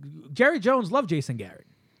Garrett. Jerry Jones loved Jason Garrett.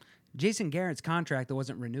 Jason Garrett's contract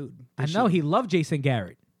wasn't renewed. I know. He loved Jason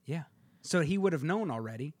Garrett. Yeah. So he would have known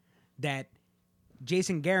already that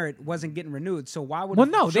Jason Garrett wasn't getting renewed. So why would? Well,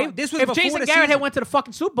 no. This was if before Jason the Garrett season. had went to the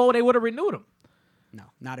fucking Super Bowl, they would have renewed him. No,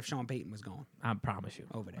 not if Sean Payton was going. I promise you.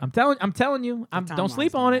 Over there. I'm telling you. Don't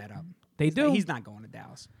sleep on it. They do. He's not going to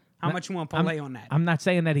Dallas. How much you want parlay on that? I'm not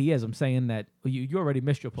saying that he is. I'm saying that you already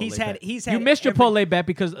missed your parlay bet. You missed your parlay bet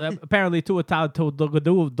because apparently Tua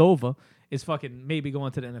Tagovailoa is fucking maybe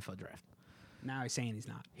going to the NFL draft. Now he's saying he's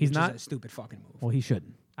not. He's not? Is a stupid fucking move. Well, he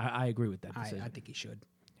shouldn't. I agree with that. I think he should.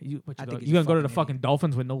 You gonna go to the fucking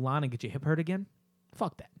Dolphins with no line and get your hip hurt again?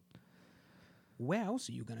 Fuck that. Where else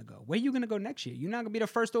are you gonna go? Where are you gonna go next year? You're not gonna be the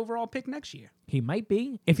first overall pick next year. He might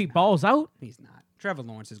be if he balls out. He's not. Trevor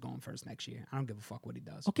Lawrence is going first next year. I don't give a fuck what he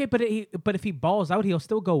does. Okay, but if he balls out, he'll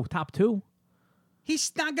still go top 2.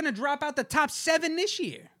 He's not gonna drop out the top 7 this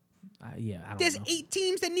year. Yeah, I don't There's know. 8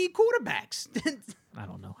 teams that need quarterbacks. I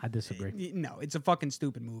don't know. I disagree. No, it's a fucking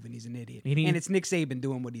stupid move, and he's an idiot. And it's Nick Saban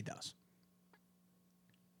doing what he does.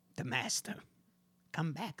 The master.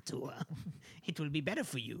 Come back to her. It will be better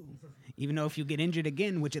for you. Even though if you get injured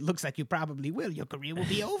again, which it looks like you probably will, your career will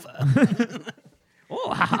be over.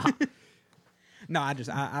 No, I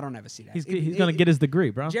don't ever see that. He's going to get his degree,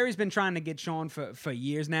 bro. Jerry's been trying to get Sean for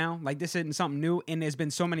years now. Like, this isn't something new, and there's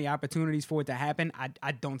been so many opportunities for it to happen.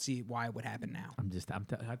 I don't see why it would happen now.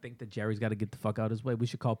 I think that Jerry's got to get the fuck out of his way. We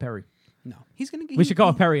should call Perry. No, he's gonna get. We should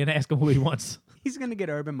call Perry and ask him who he wants. He's gonna get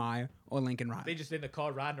Urban Meyer or Lincoln Riley. They just in the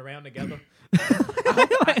car riding around together.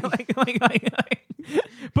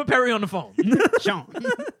 Put Perry on the phone, Sean.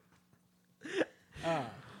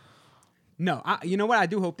 No, you know what? I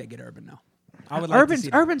do hope they get Urban though. I would like to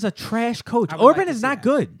see that. Urban's a trash coach. Urban is not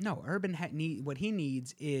good. No, Urban what he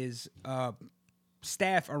needs is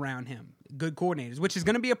staff around him, good coordinators, which is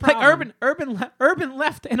going to be a problem. Like Urban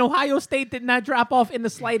left, and Ohio State did not drop off in the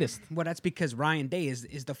slightest. Well, that's because Ryan Day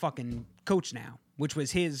is the fucking coach now, which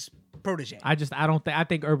was his protege. I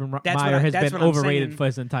think Urban Meyer has been overrated for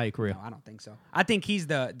his entire career. No, I don't think so. I think he's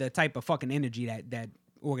the type of fucking energy that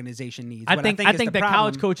organization needs. I think that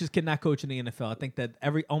college coaches cannot coach in the NFL. I think that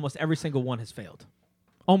almost every single one has failed.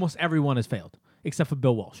 Almost everyone has failed, except for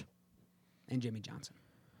Bill Walsh and Jimmy Johnson.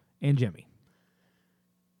 and Jimmy.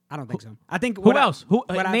 I don't think so. I think Who else?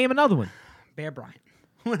 Name another one. Bear Bryant.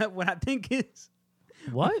 What I think is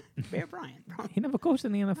what? Bear Bryant, bro. He never coached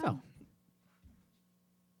in the NFL.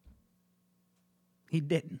 He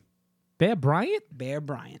didn't. Bear Bryant? Bear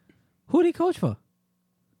Bryant. Who did he coach for?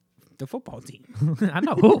 The football team. I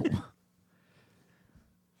know who.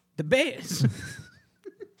 The Bears.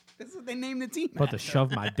 That's what they named the team. About to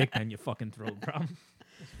shove my dick down your fucking throat, bro.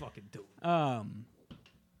 This fucking dude.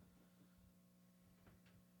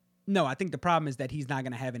 No, I think the problem is that he's not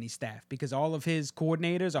going to have any staff because all of his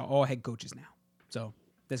coordinators are all head coaches now. So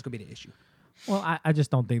that's going to be the issue. Well, I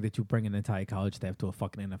just don't think that you bring an entire college staff to a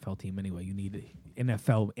fucking NFL team anyway. You need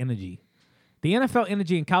NFL energy. The NFL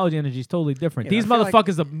energy and college energy is totally different. Yeah, These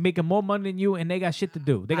motherfuckers are making more money than you, and they got shit to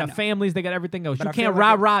do. They got families. They got everything else. But You can't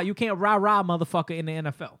rah-rah motherfucker in the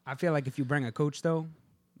NFL. I feel like if you bring a coach, though,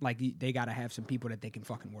 like they got to have some people that they can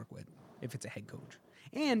fucking work with if it's a head coach.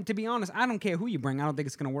 And to be honest, I don't care who you bring. I don't think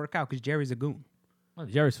it's going to work out because Jerry's a goon. Well,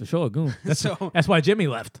 Jerry's for sure a goon. That's why Jimmy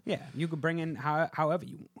left. Yeah, you could bring in whoever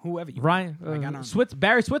you. Ryan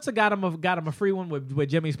Barry Switzer got him a free one with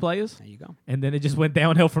Jimmy's players. There you go. And then it just went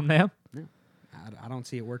downhill from there. Yeah. I don't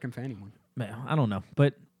see it working for anyone. Man, I don't know.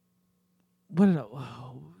 But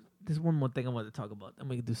there's one more thing I wanted to talk about. Then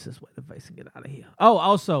we can do this way advice and get out of here. Oh,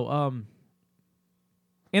 also,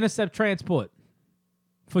 intercept transport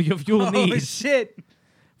for your fuel needs. Oh shit!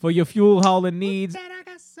 For your fuel hauling needs.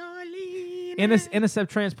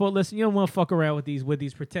 Intercept transport. Listen, you don't want to fuck around with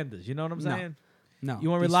these pretenders. You know what I'm saying? No. You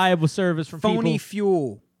want reliable service from phony people.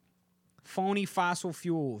 fuel. Phony fossil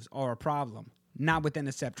fuels are a problem. Not with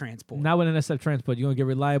intercept transport. Not with intercept transport. You're going to get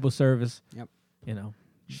reliable service. Yep. You know.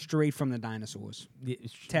 Straight from the dinosaurs.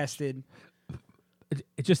 Tested.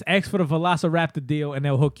 Just ask for the Velociraptor deal and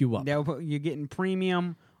they'll hook you up. You're getting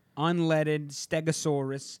premium, unleaded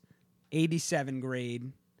Stegosaurus, 87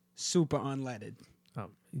 grade, super unleaded.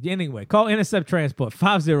 Anyway, call Intercept Transport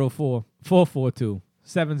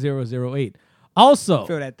 504-442-7008. Also,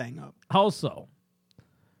 fill that thing up. Also,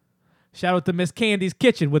 shout out to Miss Candy's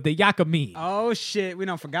Kitchen with the Yakamine. Oh shit, we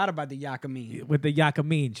don't forgot about the Yakamine. With the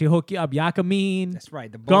Yakamine, she hook you up. Yakamine. That's right.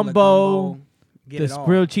 The gumbo. This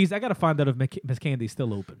grilled cheese. I gotta find out if Miss Candy's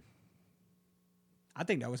still open. I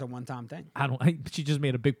think that was a one-time thing. She just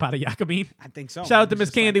made a big pot of Yakamine. I think so. Shout out to Miss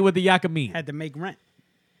Candy with the Yakamine. Had to make rent.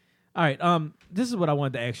 All right. This is what I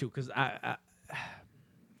wanted to ask you because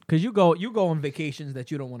you go on vacations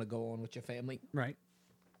that you don't want to go on with your family, right?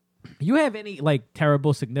 You have any like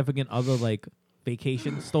terrible, significant other like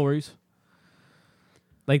vacation stories,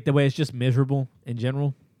 like the way it's just miserable in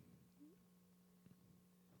general?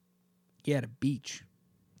 Yeah, the beach.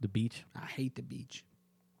 The beach. I hate the beach.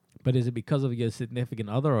 But is it because of your significant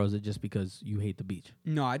other, or is it just because you hate the beach?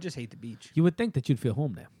 No, I just hate the beach. You would think that you'd feel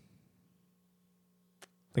home there.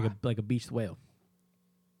 Like a beached whale.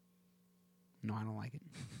 No, I don't like it.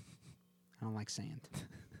 I don't like sand.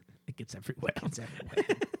 It gets everywhere. It's everywhere.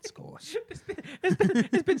 It's course.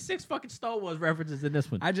 It's been 6 fucking Star Wars references in this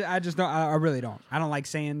one. I just don't. I really don't. I don't like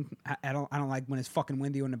sand. I don't like when it's fucking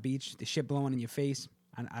windy on the beach. The shit blowing in your face.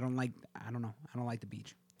 I don't like. I don't know. I don't like the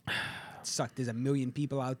beach. It sucks. There's a million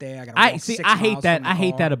people out there. I hate that. I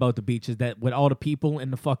hate that about the beach is that with all the people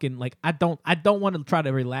and the fucking like. I don't want to try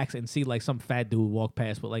to relax and see like some fat dude walk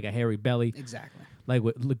past with like a hairy belly. Exactly. Like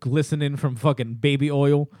with glistening from fucking baby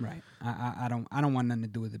oil. Right. I don't want nothing to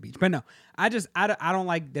do with the beach. But no, I don't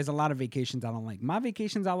like. There's a lot of vacations I don't like. My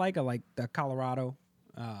vacations I like are like the Colorado,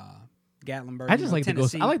 Gatlinburg. I just like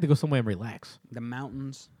Tennessee, to go. I like to go somewhere and relax. The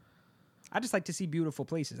mountains. I just like to see beautiful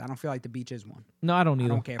places. I don't feel like the beach is one. No, I don't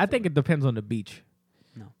either. I don't care. I think it depends on the beach.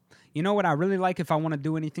 No. You know what I really like if I want to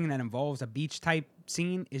do anything that involves a beach type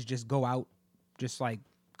scene is just go out, just like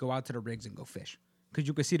go out to the rigs and go fish. Because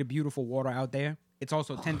you can see the beautiful water out there. It's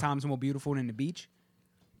also 10 times more beautiful than the beach.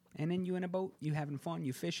 And then you in a boat, you having fun,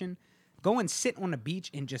 you fishing. Go and sit on the beach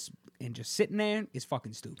and just sitting there is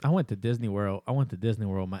fucking stupid. I went to Disney World.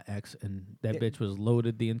 with my ex, and that bitch was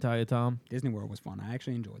loaded the entire time. Disney World was fun. I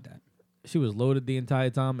actually enjoyed that. She was loaded the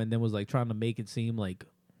entire time, and then was like trying to make it seem like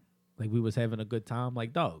we was having a good time.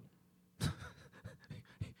 Like, dog,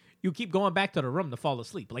 you keep going back to the room to fall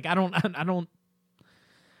asleep. Like, I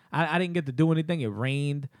didn't get to do anything. It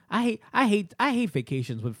rained. I hate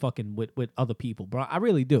vacations with other people, bro. I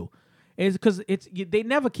really do. It's because they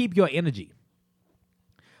never keep your energy.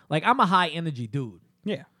 Like, I'm a high energy dude.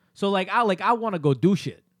 Yeah. So like I want to go do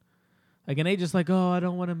shit. Like, and they just like, oh, I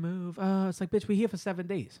don't want to move. It's like, bitch, we here for 7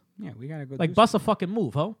 days. Yeah, we gotta go. Like, bust a fucking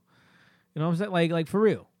move, ho. You know what I'm saying? Like for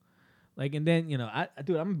real. Like, and then dude, I'm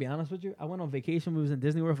gonna be honest with you. I went on vacation. We was in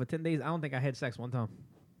Disney World for 10 days. I don't think I had sex one time.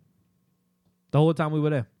 The whole time we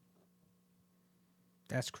were there.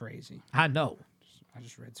 That's crazy. I know. I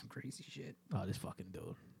just read some crazy shit. Oh, this fucking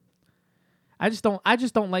dude. I just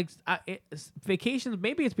don't like vacations.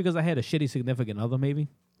 Maybe it's because I had a shitty significant other. Maybe.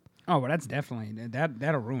 Oh, well, that's definitely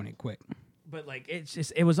that'll ruin it quick. But like,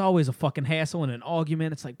 it was always a fucking hassle and an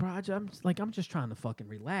argument. It's like, bro, I'm just trying to fucking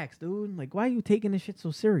relax, dude. Like, why are you taking this shit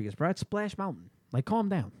so serious, bro? It's Splash Mountain. Like, calm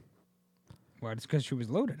down. Well, it's because she was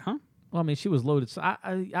loaded, huh? Well, I mean, she was loaded. So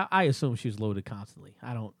I assume she was loaded constantly.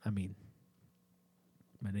 But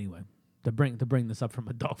anyway, to bring this up from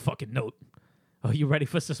a dog fucking note. Are you ready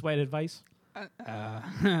for sis white advice?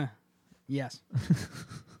 Yes.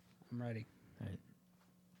 I'm ready. All right.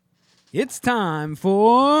 It's time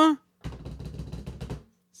for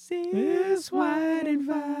sis white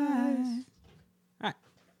advice. All right.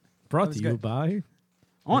 Brought to you by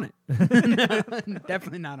On it.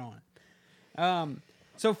 Definitely not on it.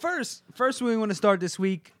 So first we want to start this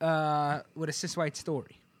week with a sis white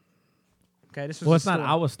story. Okay, this was well, it's not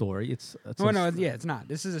our story. It's it's not.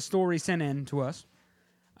 This is a story sent in to us.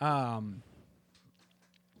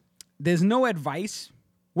 There's no advice.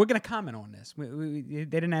 We're gonna comment on this. They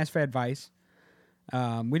didn't ask for advice.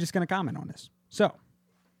 We're just gonna comment on this. So,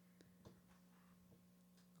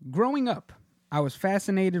 growing up, I was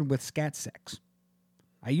fascinated with scat sex.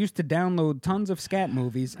 I used to download tons of scat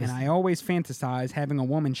movies, and I always fantasized having a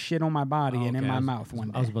woman shit on my body and in my mouth one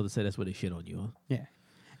day. I was about to say that's where they shit on you, huh? Yeah.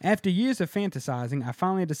 After years of fantasizing, I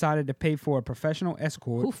finally decided to pay for a professional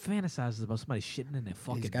escort. Who fantasizes about somebody shitting in their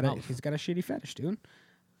fucking mouth? He's got a shitty fetish, dude.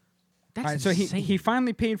 That's all right, so he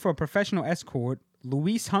finally paid for a professional escort,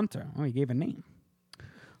 Louise Hunter. Oh, he gave a name.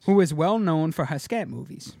 Who is well known for her scat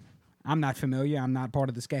movies. I'm not familiar. I'm not part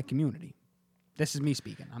of the scat community. This is me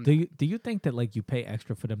speaking. Do you think that like you pay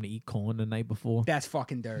extra for them to eat corn the night before? That's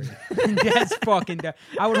fucking dirty. That's fucking dirty.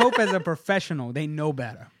 I would hope as a professional they know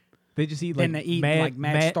better. They just eat like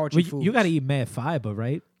mad starchy foods. You got to eat mad fiber,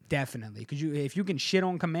 right? Definitely, because if you can shit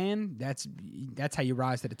on command, that's how you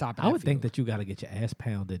rise to the top. Of I would think that you got to get your ass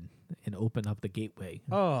pounded and open up the gateway.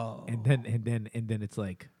 Oh, and then it's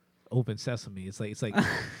like open sesame. It's like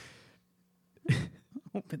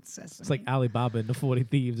open sesame. It's like Alibaba and the 40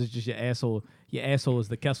 Thieves. It's just your asshole. Your asshole is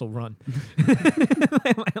the Kessel Run.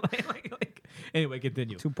 Anyway,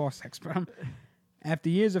 continue. 2 parsecs, bro. After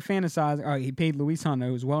years of fantasizing, he paid Louise Hunter,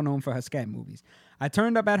 who's well known for her scat movies. I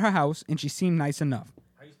turned up at her house, and she seemed nice enough.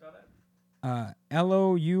 How you spell that?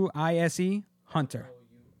 Louise Hunter.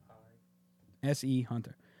 S-E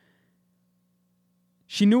Hunter.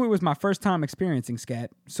 She knew it was my first time experiencing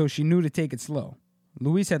scat, so she knew to take it slow.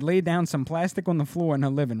 Louise had laid down some plastic on the floor in her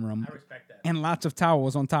living room. I respect that. And lots of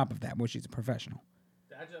towels on top of that, well, she's a professional.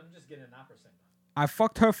 I'm just getting an opera singer. I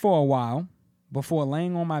fucked her for a while before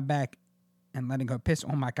laying on my back and letting her piss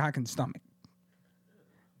on my cock and stomach.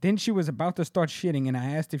 Then she was about to start shitting, and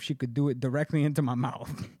I asked if she could do it directly into my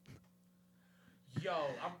mouth. Yo,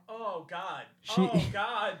 oh God. Why did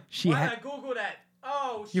I Google that?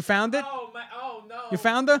 Oh, you found it? Oh no. You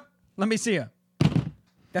found her? Let me see her.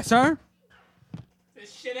 That's her?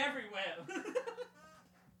 There's shit everywhere.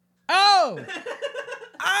 Oh!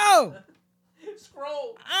 Oh!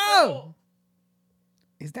 Scroll. Oh!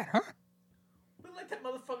 Is that her? Look like that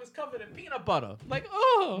motherfucker's covered in peanut butter. Like,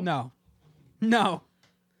 oh. No.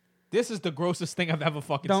 This is the grossest thing I've ever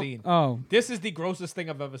fucking seen. Oh. This is the grossest thing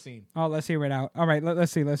I've ever seen. Oh, let's hear it out. All right,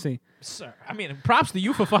 let's see. Sir, I mean, props to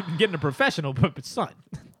you for fucking getting a professional, but son.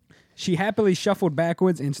 She happily shuffled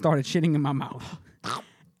backwards and started shitting in my mouth.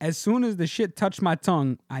 As soon as the shit touched my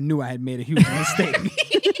tongue, I knew I had made a huge mistake.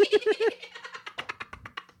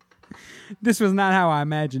 This was not how I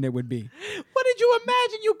imagined it would be. What did you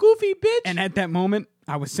imagine, you goofy bitch? And at that moment,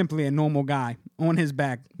 I was simply a normal guy on his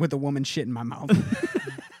back with a woman's shit in my mouth.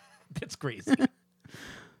 That's crazy.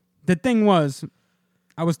 The thing was,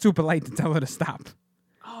 I was too polite to tell her to stop.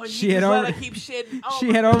 Oh, she had already keep shitting. Oh,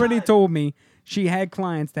 she had already told me she had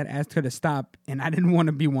clients that asked her to stop, and I didn't want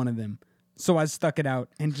to be one of them. So I stuck it out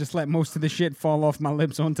and just let most of the shit fall off my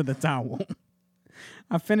lips onto the towel.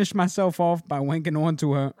 I finished myself off by wanking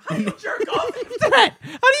onto her. How do you jerk off after that? How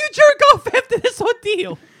do you jerk off after this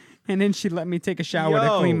ordeal? And then she let me take a shower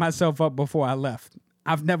to clean myself up before I left.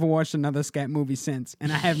 I've never watched another scat movie since,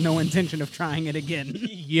 and I have no intention of trying it again.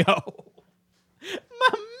 Yo.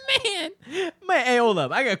 My man. Hey, hold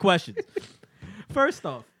up. I got questions. First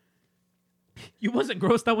off, you wasn't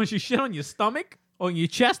grossed out when she shit on your stomach or your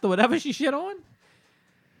chest or whatever she shit on?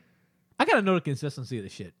 I got to know the consistency of the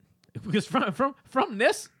shit. Because from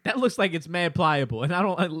this, that looks like it's mad pliable,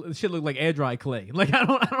 and shit look like air dry clay. Like I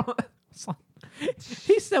don't.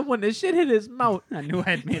 said when the shit hit his mouth, I knew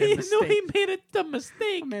I had made a mistake. He knew he made a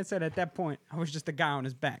mistake. My man said at that point, I was just a guy on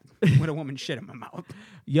his back with a woman shit in my mouth.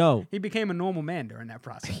 Yo. He became a normal man during that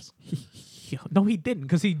process. Yo, no, he didn't,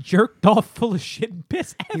 because he jerked off full of shit and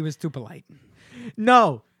piss. He was too polite.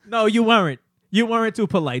 No, you weren't. You weren't too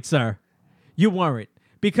polite, sir. You weren't.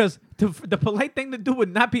 Because the polite thing to do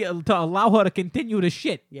would not be to allow her to continue to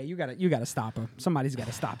shit. Yeah, you gotta stop her. Somebody's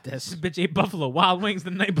gotta stop this. This bitch ate Buffalo Wild Wings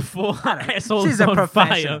the night before. Her asshole She's was a on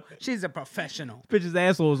professional. fire. She's a professional. Bitch's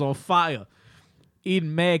asshole was on fire.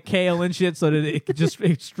 Eating mad kale and shit so that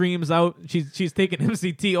it streams out. She's taking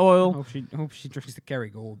MCT oil. Hope she drinks the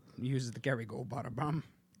Kerrygold. Uses the Kerrygold butter bomb.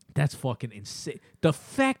 That's fucking insane. The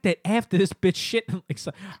fact that after this bitch shit,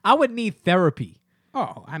 I would need therapy.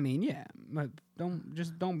 Oh, I mean, yeah. But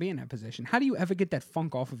don't be in that position. How do you ever get that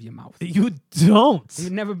funk off of your mouth? You don't.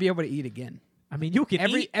 You'd never be able to eat again. I mean, you can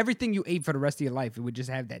eat everything you ate for the rest of your life. It would just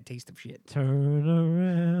have that taste of shit. Turn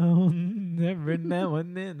around every now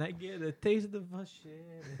and then. I get a taste of my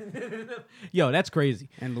shit. Yo, that's crazy.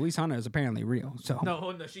 And Louise Hunter is apparently real. So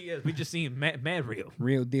no, she is. We just seen mad real.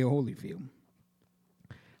 Real deal Holyfield.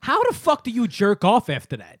 How the fuck do you jerk off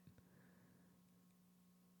after that?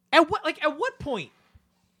 At what point?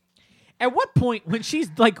 At what point when she's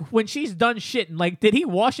done shitting, like, did he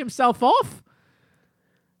wash himself off?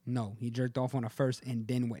 No, he jerked off on her first and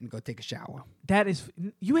then went and go take a shower. That is,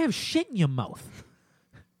 you have shit in your mouth.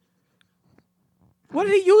 What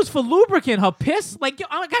did he use for lubricant? Her piss? Like, yo,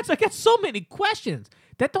 I got so many questions.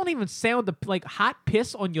 That don't even sound like hot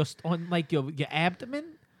piss on your abdomen.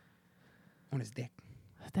 On his dick.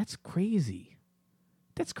 That's crazy.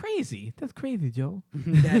 That's crazy, Joe.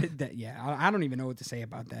 Yeah, I don't even know what to say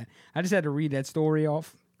about that. I just had to read that story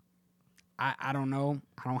off. I don't know.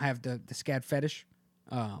 I don't have the scat fetish.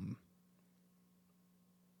 I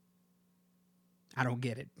don't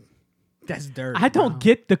get it. That's dirty. I don't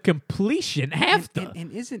get the completion after.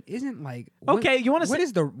 And isn't like okay? You want to say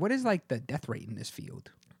what is like the death rate in this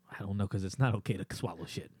field? I don't know, because it's not okay to swallow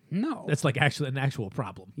shit. No, that's like actually an actual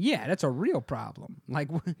problem. Yeah, that's a real problem. Like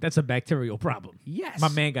that's a bacterial problem. Yes, my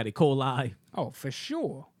man got E. coli. Oh, for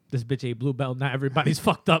sure. This bitch ate Blue Bell. Now everybody's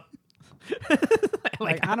fucked up.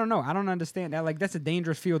 like I don't know. I don't understand that. Like that's a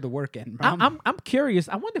dangerous field to work in. Bro. I'm curious.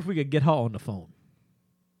 I wonder if we could get her on the phone.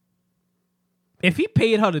 If he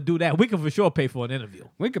paid her to do that, we could for sure pay for an interview.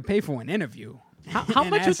 We could pay for an interview. How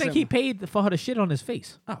much you think he paid for her to shit on his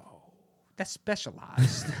face? Oh, that's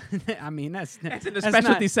specialized. I mean, that's in the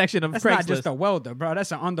specialty section of Craigslist. That's not just a welder, bro.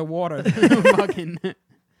 That's an underwater fucking,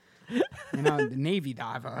 Navy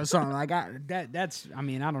diver or something like that. That's. I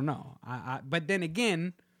mean, I don't know. But then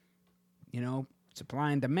again,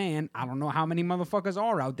 supply and demand. I don't know how many motherfuckers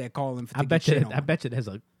are out there calling for. I bet you there's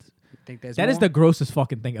a. Think there's that more? Is the grossest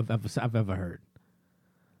fucking thing I've ever heard.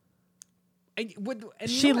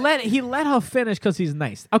 He let her finish because he's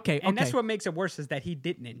nice. Okay, and that's what makes it worse is that he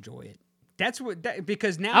didn't enjoy it.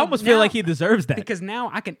 Because now I almost feel like he deserves that. Because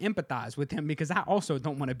now I can empathize with him because I also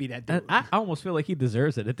don't want to be that dude. I almost feel like he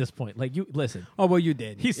deserves it at this point. Like, you listen. Oh well, you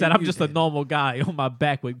did. He said, "I'm just a normal guy on my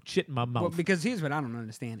back with shit in my mouth." Well, because here's what I don't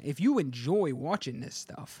understand: if you enjoy watching this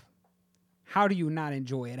stuff, how do you not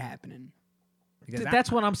enjoy it happening? Because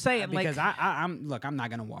that's what I'm saying. Because I'm not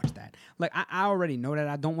gonna watch that. Like I already know that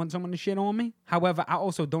I don't want someone to shit on me. However, I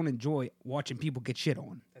also don't enjoy watching people get shit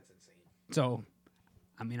on. That's insane. So,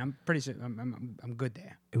 I mean, I'm pretty sure I'm good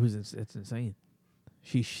there. It's insane.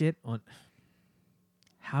 She shit on.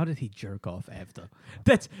 How did he jerk off after?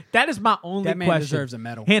 That is my only question. That man deserves a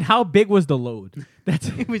medal. And how big was the load?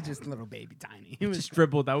 It was just little baby tiny. It was just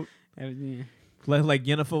dribbled out. Yeah. Like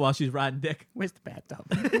Yennefer while she's riding dick. Where's the bathtub?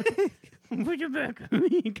 Put your back.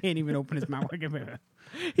 He can't even open his mouth.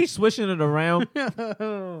 He's swishing it around.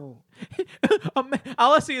 All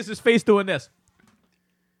I see is his face doing this.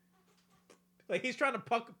 Like he's trying to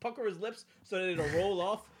pucker his lips so that it'll roll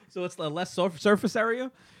off, so it's a less surface area.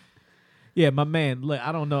 Yeah, my man. Look,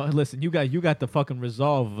 I don't know. Listen, you got the fucking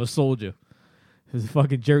resolve of a soldier. His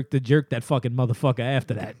fucking jerk that fucking motherfucker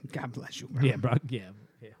after that. God bless you, bro. Yeah, bro. Yeah.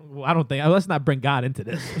 Well, I don't think. Let's not bring God into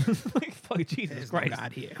this. Like, fuck Jesus There's Christ. No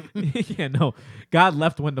God here. Yeah, no. God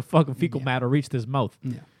left when the fucking fecal matter reached his mouth.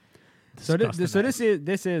 Yeah. So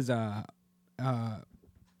this is a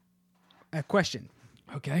question.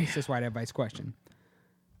 Okay. This is White Advice question.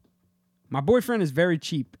 My boyfriend is very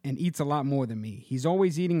cheap and eats a lot more than me. He's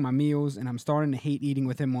always eating my meals, and I'm starting to hate eating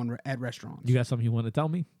with him at restaurants. You got something you want to tell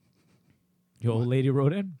me? Your old lady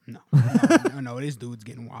wrote in? No, this dude's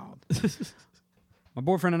getting wild. My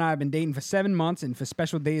boyfriend and I have been dating for 7 months, and for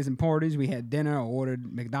special days and parties, we had dinner or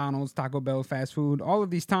ordered McDonald's, Taco Bell, fast food. All of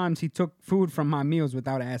these times, he took food from my meals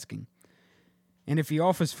without asking. And if he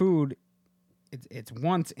offers food, It's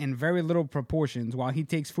once in very little proportions while he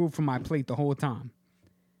takes food from my plate the whole time.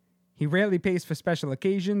 He rarely pays for special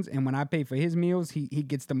occasions, and when I pay for his meals, he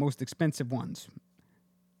gets the most expensive ones.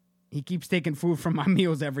 He keeps taking food from my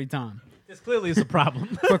meals every time. This clearly is a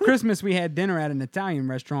problem. For Christmas, we had dinner at an Italian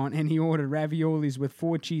restaurant, and he ordered raviolis with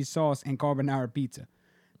 4-cheese sauce and carbonara pizza.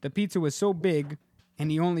 The pizza was so big, and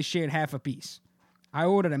he only shared half a piece. I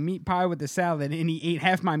ordered a meat pie with the salad, and he ate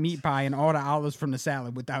half my meat pie and all the olives from the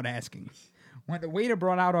salad without asking. When the waiter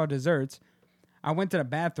brought out our desserts, I went to the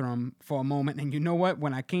bathroom for a moment, and you know what?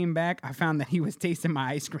 When I came back, I found that he was tasting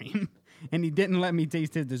my ice cream, and he didn't let me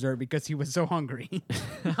taste his dessert because he was so hungry.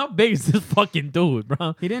 How big is this fucking dude,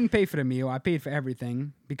 bro? He didn't pay for the meal. I paid for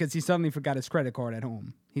everything because he suddenly forgot his credit card at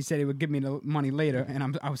home. He said he would give me the money later,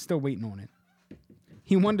 and I was still waiting on it.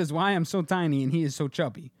 He wonders why I'm so tiny and he is so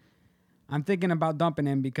chubby. I'm thinking about dumping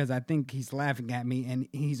him because I think he's laughing at me and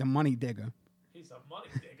he's a money digger. He's a money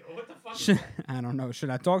digger. What the fuck is that? I don't know. Should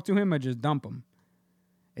I talk to him or just dump him?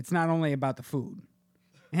 It's not only about the food.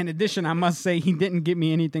 In addition, I must say he didn't get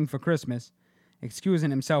me anything for Christmas, excusing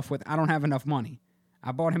himself with, I don't have enough money.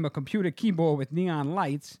 I bought him a computer keyboard with neon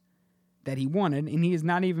lights that he wanted, and he has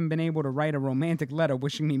not even been able to write a romantic letter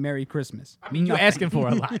wishing me Merry Christmas. I mean, you're asking for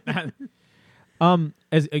a lot. Are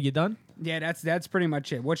you done? Yeah, that's pretty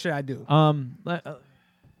much it. What should I do? I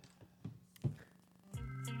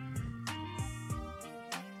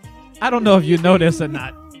don't know if you know this or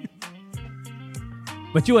not,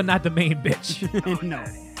 but you are not the main bitch. No.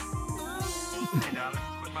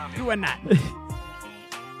 You are not.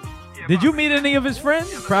 Did you meet any of his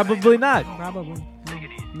friends? Probably not. Probably.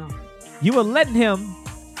 No. You were letting him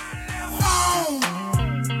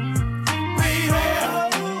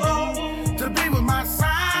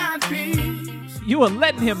You were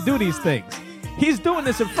letting him do these things. He's doing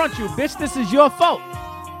this in front of you, bitch. This is your fault.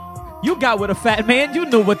 You got with a fat man. You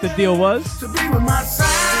knew what the deal was.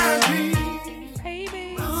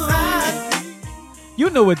 You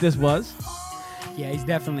knew what this was. Yeah, he's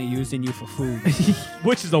definitely using you for food.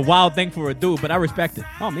 Which is a wild thing for a dude, but I respect it.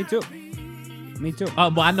 Oh, me too. Me too.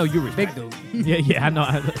 Well, I know you respect Big it. Yeah, I know.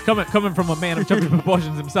 Coming from a man of chubby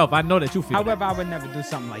proportions himself, I know that you feel However, that. I would never do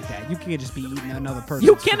something like that. You can't just be eating another person.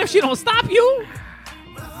 You can if she don't stop you.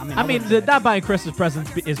 I mean, wouldn't not buying Christmas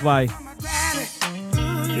presents is why.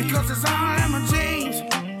 Because it's all I'm change.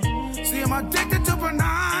 See, I'm addicted to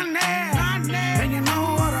banana. And you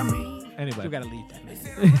know what I mean. Anyway. You gotta leave that, man.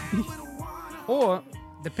 Or,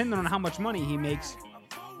 depending on how much money he makes,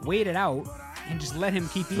 wait it out and just let him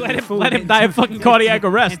keep eating the food. Let him die of fucking cardiac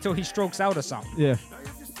arrest. Until he strokes out or something. Yeah.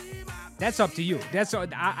 That's up to you.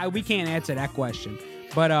 We can't answer that question.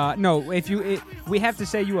 But no, we have to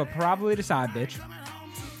say you are probably the side bitch.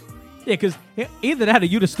 Yeah, because either that or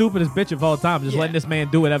you the stupidest bitch of all time, just letting this man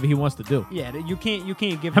do whatever he wants to do. Yeah, you can't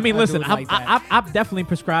give. I mean, listen, like I'm definitely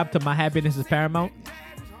prescribed to my happiness is paramount.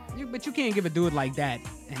 But you can't give a dude like that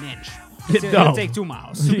an inch. No. It'll take 2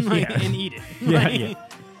 miles Yeah. and eat it. Yeah, Like,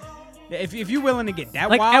 yeah. If you're willing to get that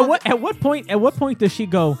Like wild, at what point does she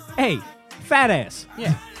go, hey, fat ass,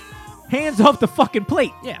 yeah, hands off the fucking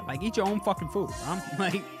plate, yeah, like eat your own fucking food, bro.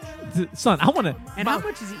 Like, son? I want to. and how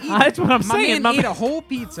much is he eating? That's what I'm saying. My man ate a whole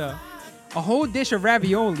pizza, a whole dish of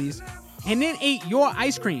raviolis, and then ate your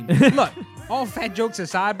ice cream. Look, all fat jokes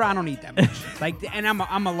aside, bro, I don't eat that much. Like, and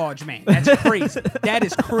I'm a large man. That's crazy. That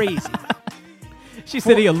is crazy. She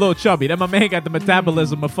said he a little chubby. That my man got the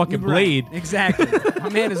metabolism of fucking Blade. Right, exactly. My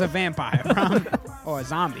man is a vampire, bro. Or a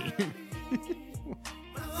zombie.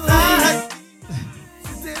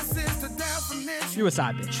 You a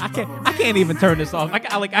side bitch. I can't even turn this off. I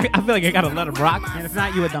feel like I gotta let him rock. And if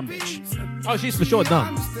not, you a dumb bitch. Oh, she's for sure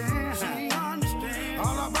dumb.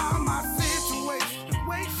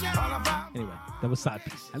 Anyway, that was side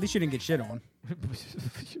piece. At least you didn't get shit on.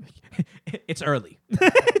 It's early.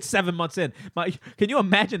 It's 7 months in. Can you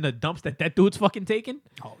imagine the dumps that dude's fucking taking?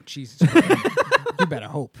 Oh, Jesus. You better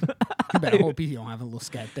hope. You better hope he don't have a little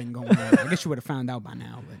scat thing going on. I guess you would have found out by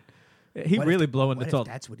now. But He really blowing the what top.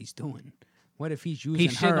 if that's what he's doing? What if he's using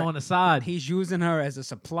He's her? shitting on the side He's using her as a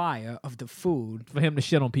supplier of the food for him to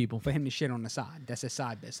shit on people. for him to shit on the side. That's his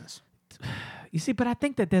side business. You see, but I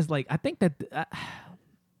think that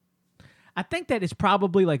it's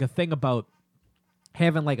probably like a thing about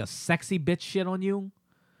having like a sexy bitch shit on you.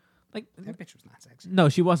 Like That bitch was not sexy. no,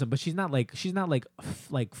 she wasn't, but she's not like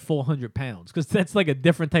 400 pounds because that's like a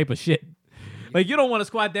different type of shit. Like you don't want to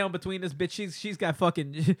squat down between this bitch.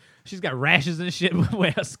 She's got rashes and shit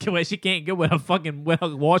where she can't get with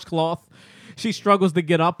her washcloth. She struggles to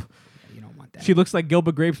get up. You don't want that. She looks like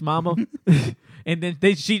Gilbert Grape's mama. And then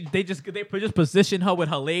they just position her with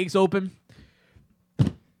her legs open.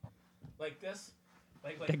 Like this.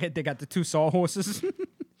 They got the 2 sawhorses.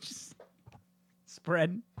 Just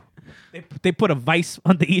spread. They put a vice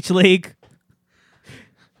under each leg,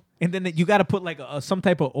 and then you got to put like some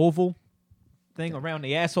type of oval thing around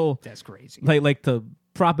the asshole. That's crazy. Like to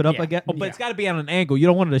prop it up, I guess. Oh, but it's got to be on an angle. You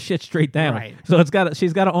don't want it to shit straight down. Right. So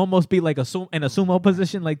she's got to almost be like in a sumo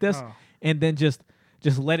position like this, and then just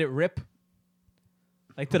let it rip,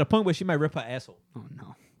 like to the point where she might rip her asshole. Oh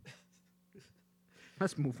no.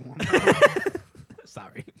 Let's move on.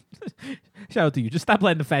 Sorry. Shout out to you. Just stop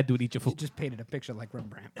letting the fat dude eat your You food. just painted a picture like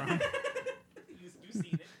Rembrandt, bro. You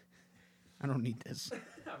seen it. I don't need this.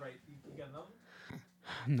 All right. You got another?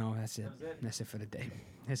 No, that's it. That's it for the day.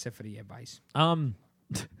 That's it for the advice.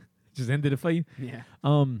 Just ended it for you. Yeah.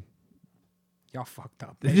 Y'all fucked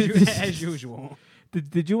up as usual.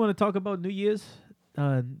 Did you want to talk about New Year's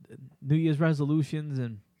resolutions?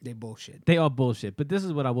 And They bullshit. they are bullshit. But this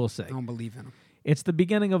is what I will say. I don't believe in them. It's the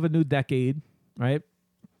beginning of a new decade, right?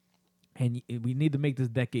 And we need to make this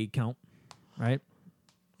decade count, right?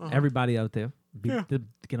 Everybody out there, to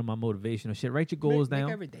get on my motivational shit. Write your goals down.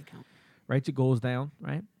 Make every day count. Write your goals down,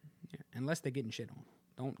 right? Yeah. Unless they're getting shit on.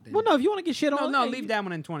 Don't. Well, no, if you want to get shit on, No, hey, leave that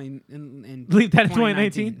one in 20. In Leave that in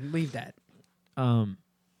 2019? Leave that.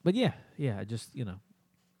 But yeah, I just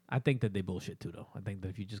I think that they bullshit too, though. I think that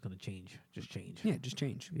if you're just gonna change, just change. Yeah, just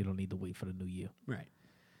change. You don't need to wait for the new year. Right.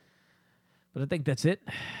 But I think that's it,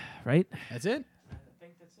 right? That's it. I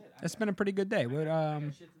think that's it. That's been a pretty good day.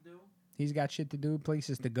 He's got shit to do,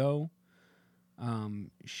 places to go,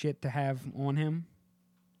 shit to have on him.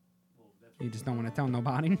 You just don't want to tell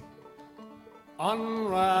nobody.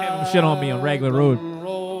 Have shit on me on regular road.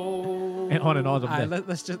 And on and on. All right,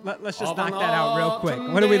 let's just knock that out real quick.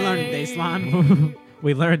 What did we learn today, Slime?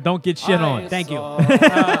 We learned don't get shit on. Thank you.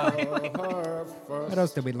 What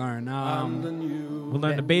else did we learn? We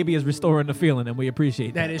learned the baby is restoring the feeling, and we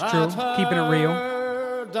appreciate that. That is true. Keeping it real.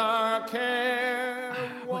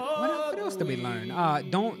 What else did we learn?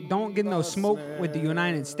 Don't get no smoke with the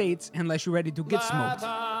United States unless you're ready to get smoked.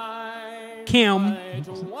 Kim.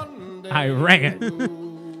 Iran.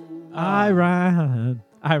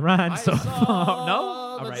 So far. No?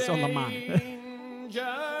 All right. Soleimani.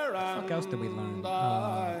 What else did we learn?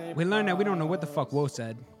 We learned that we don't know what the fuck Wo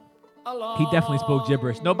said. He definitely spoke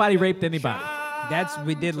gibberish. Nobody raped anybody.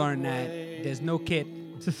 We did learn that there's no kit.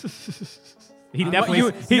 He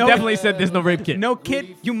definitely said there's no rape kit. No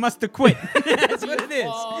kit, you must have quit. That's what it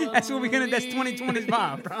is. That's what we're gonna. That's 2020's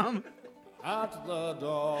vibe, bro. At the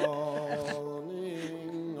dawning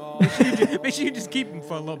Make sure you just keep him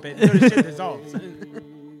for a little bit until the shit dissolves.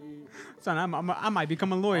 Son, I might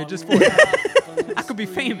become a lawyer just for it. I could be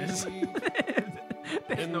famous.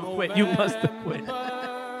 There's no quit. You must have quit.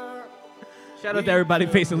 Shout out to everybody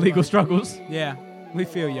facing legal struggles. Yeah, we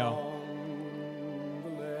feel y'all.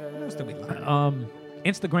 What else did we learn?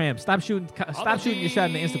 Instagram. Stop shooting your shot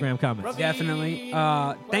in the Instagram comments. Definitely.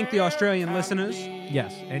 Thank the Australian listeners.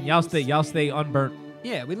 Yes, and y'all stay unburnt.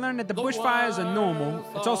 Yeah, we learned that the bushfires are normal.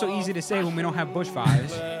 It's also easy to say when we don't have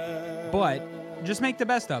bushfires, but just make the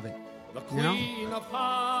best of it. You know?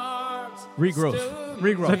 Regrowth.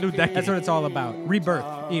 Regrowth. It's a new decade. That's what it's all about.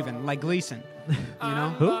 Rebirth, even like Gleason. You know?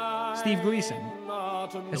 Who? Steve Gleason.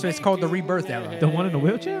 That's why it's called the rebirth era. The one in the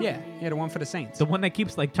wheelchair? Yeah, the one for the Saints. The one that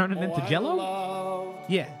keeps like turning into Jello?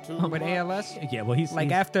 Yeah, with ALS. Yeah, well he's not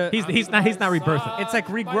rebirthing. It's like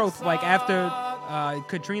regrowth, like after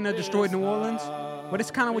Katrina destroyed New Orleans. But it's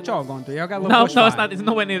kind of what y'all going through. Y'all got a little bushfire. No, it's not. It's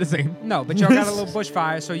nowhere near the same. No, but y'all got a little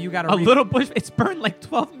bushfire, so you got a little bush. It's burned like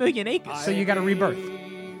 12 million acres. So you got to rebirth.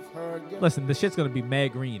 Listen, the shit's gonna be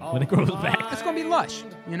mad green when it grows back. It's gonna be lush.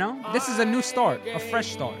 You know, this is a new start, a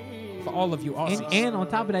fresh start for all of you Aussies. And on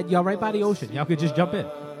top of that, y'all right by the ocean. Y'all could just jump in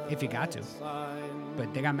if you got to.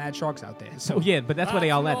 But they got mad sharks out there. So yeah, but that's where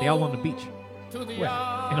they all at. They all on the beach. Where?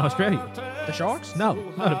 In Australia. The sharks? No,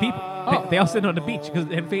 the people. They all sit on the beach because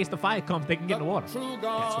in case the fire comes, they can get in the water. That's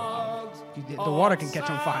what. The water can catch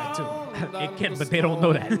on fire too. It can, but they don't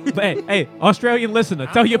know that. But hey, Australian listener,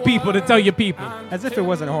 tell your people to tell your people. As if it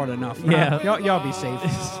wasn't hard enough. Yeah, y'all be safe.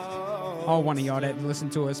 All one of y'all that listen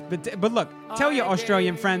to us. But look, tell your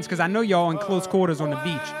Australian friends, because I know y'all in close quarters on the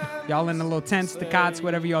beach. Y'all in the little tents, the cots,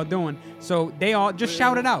 whatever y'all doing. So they all just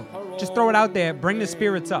shout it out. Just throw it out there. Bring the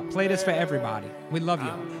spirits up. Play this for everybody. We love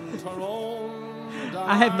you.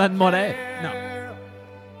 I have nothing more to add. No.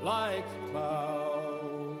 Like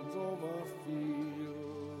clouds over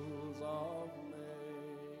fields of May.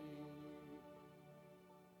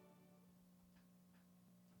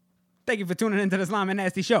 Thank you for tuning into the Slime and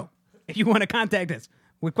Nasty Show. If you want to contact us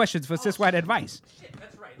with questions for cis white advice. Shit,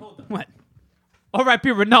 that's right. Hold on. What? R.I.P.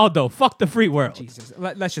 Ronaldo. Fuck the free world. Jesus.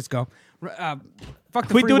 Let's just go. Fuck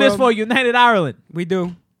the We free do world. this for United Ireland. We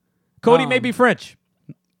do. Cody may be French.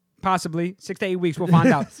 Possibly 6 to 8 weeks. We'll find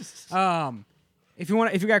out. If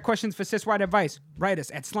you got questions for Cis White Advice, write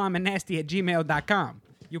us at slimeandnasty@gmail.com.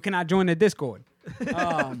 You cannot join the Discord.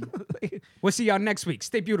 We'll see y'all next week.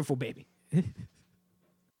 Stay beautiful, baby.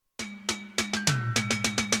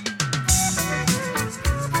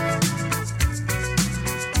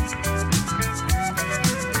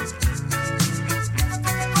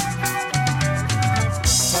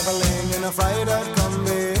 Traveling in a freighter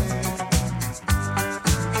combi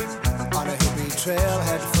on a hippie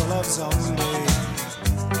trailhead full of zombies.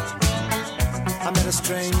 I met a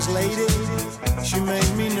strange lady, she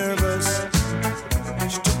made me nervous.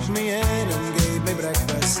 She took me in and gave me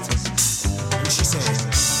breakfast. And she said,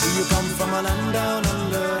 do you come from a land down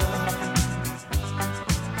under?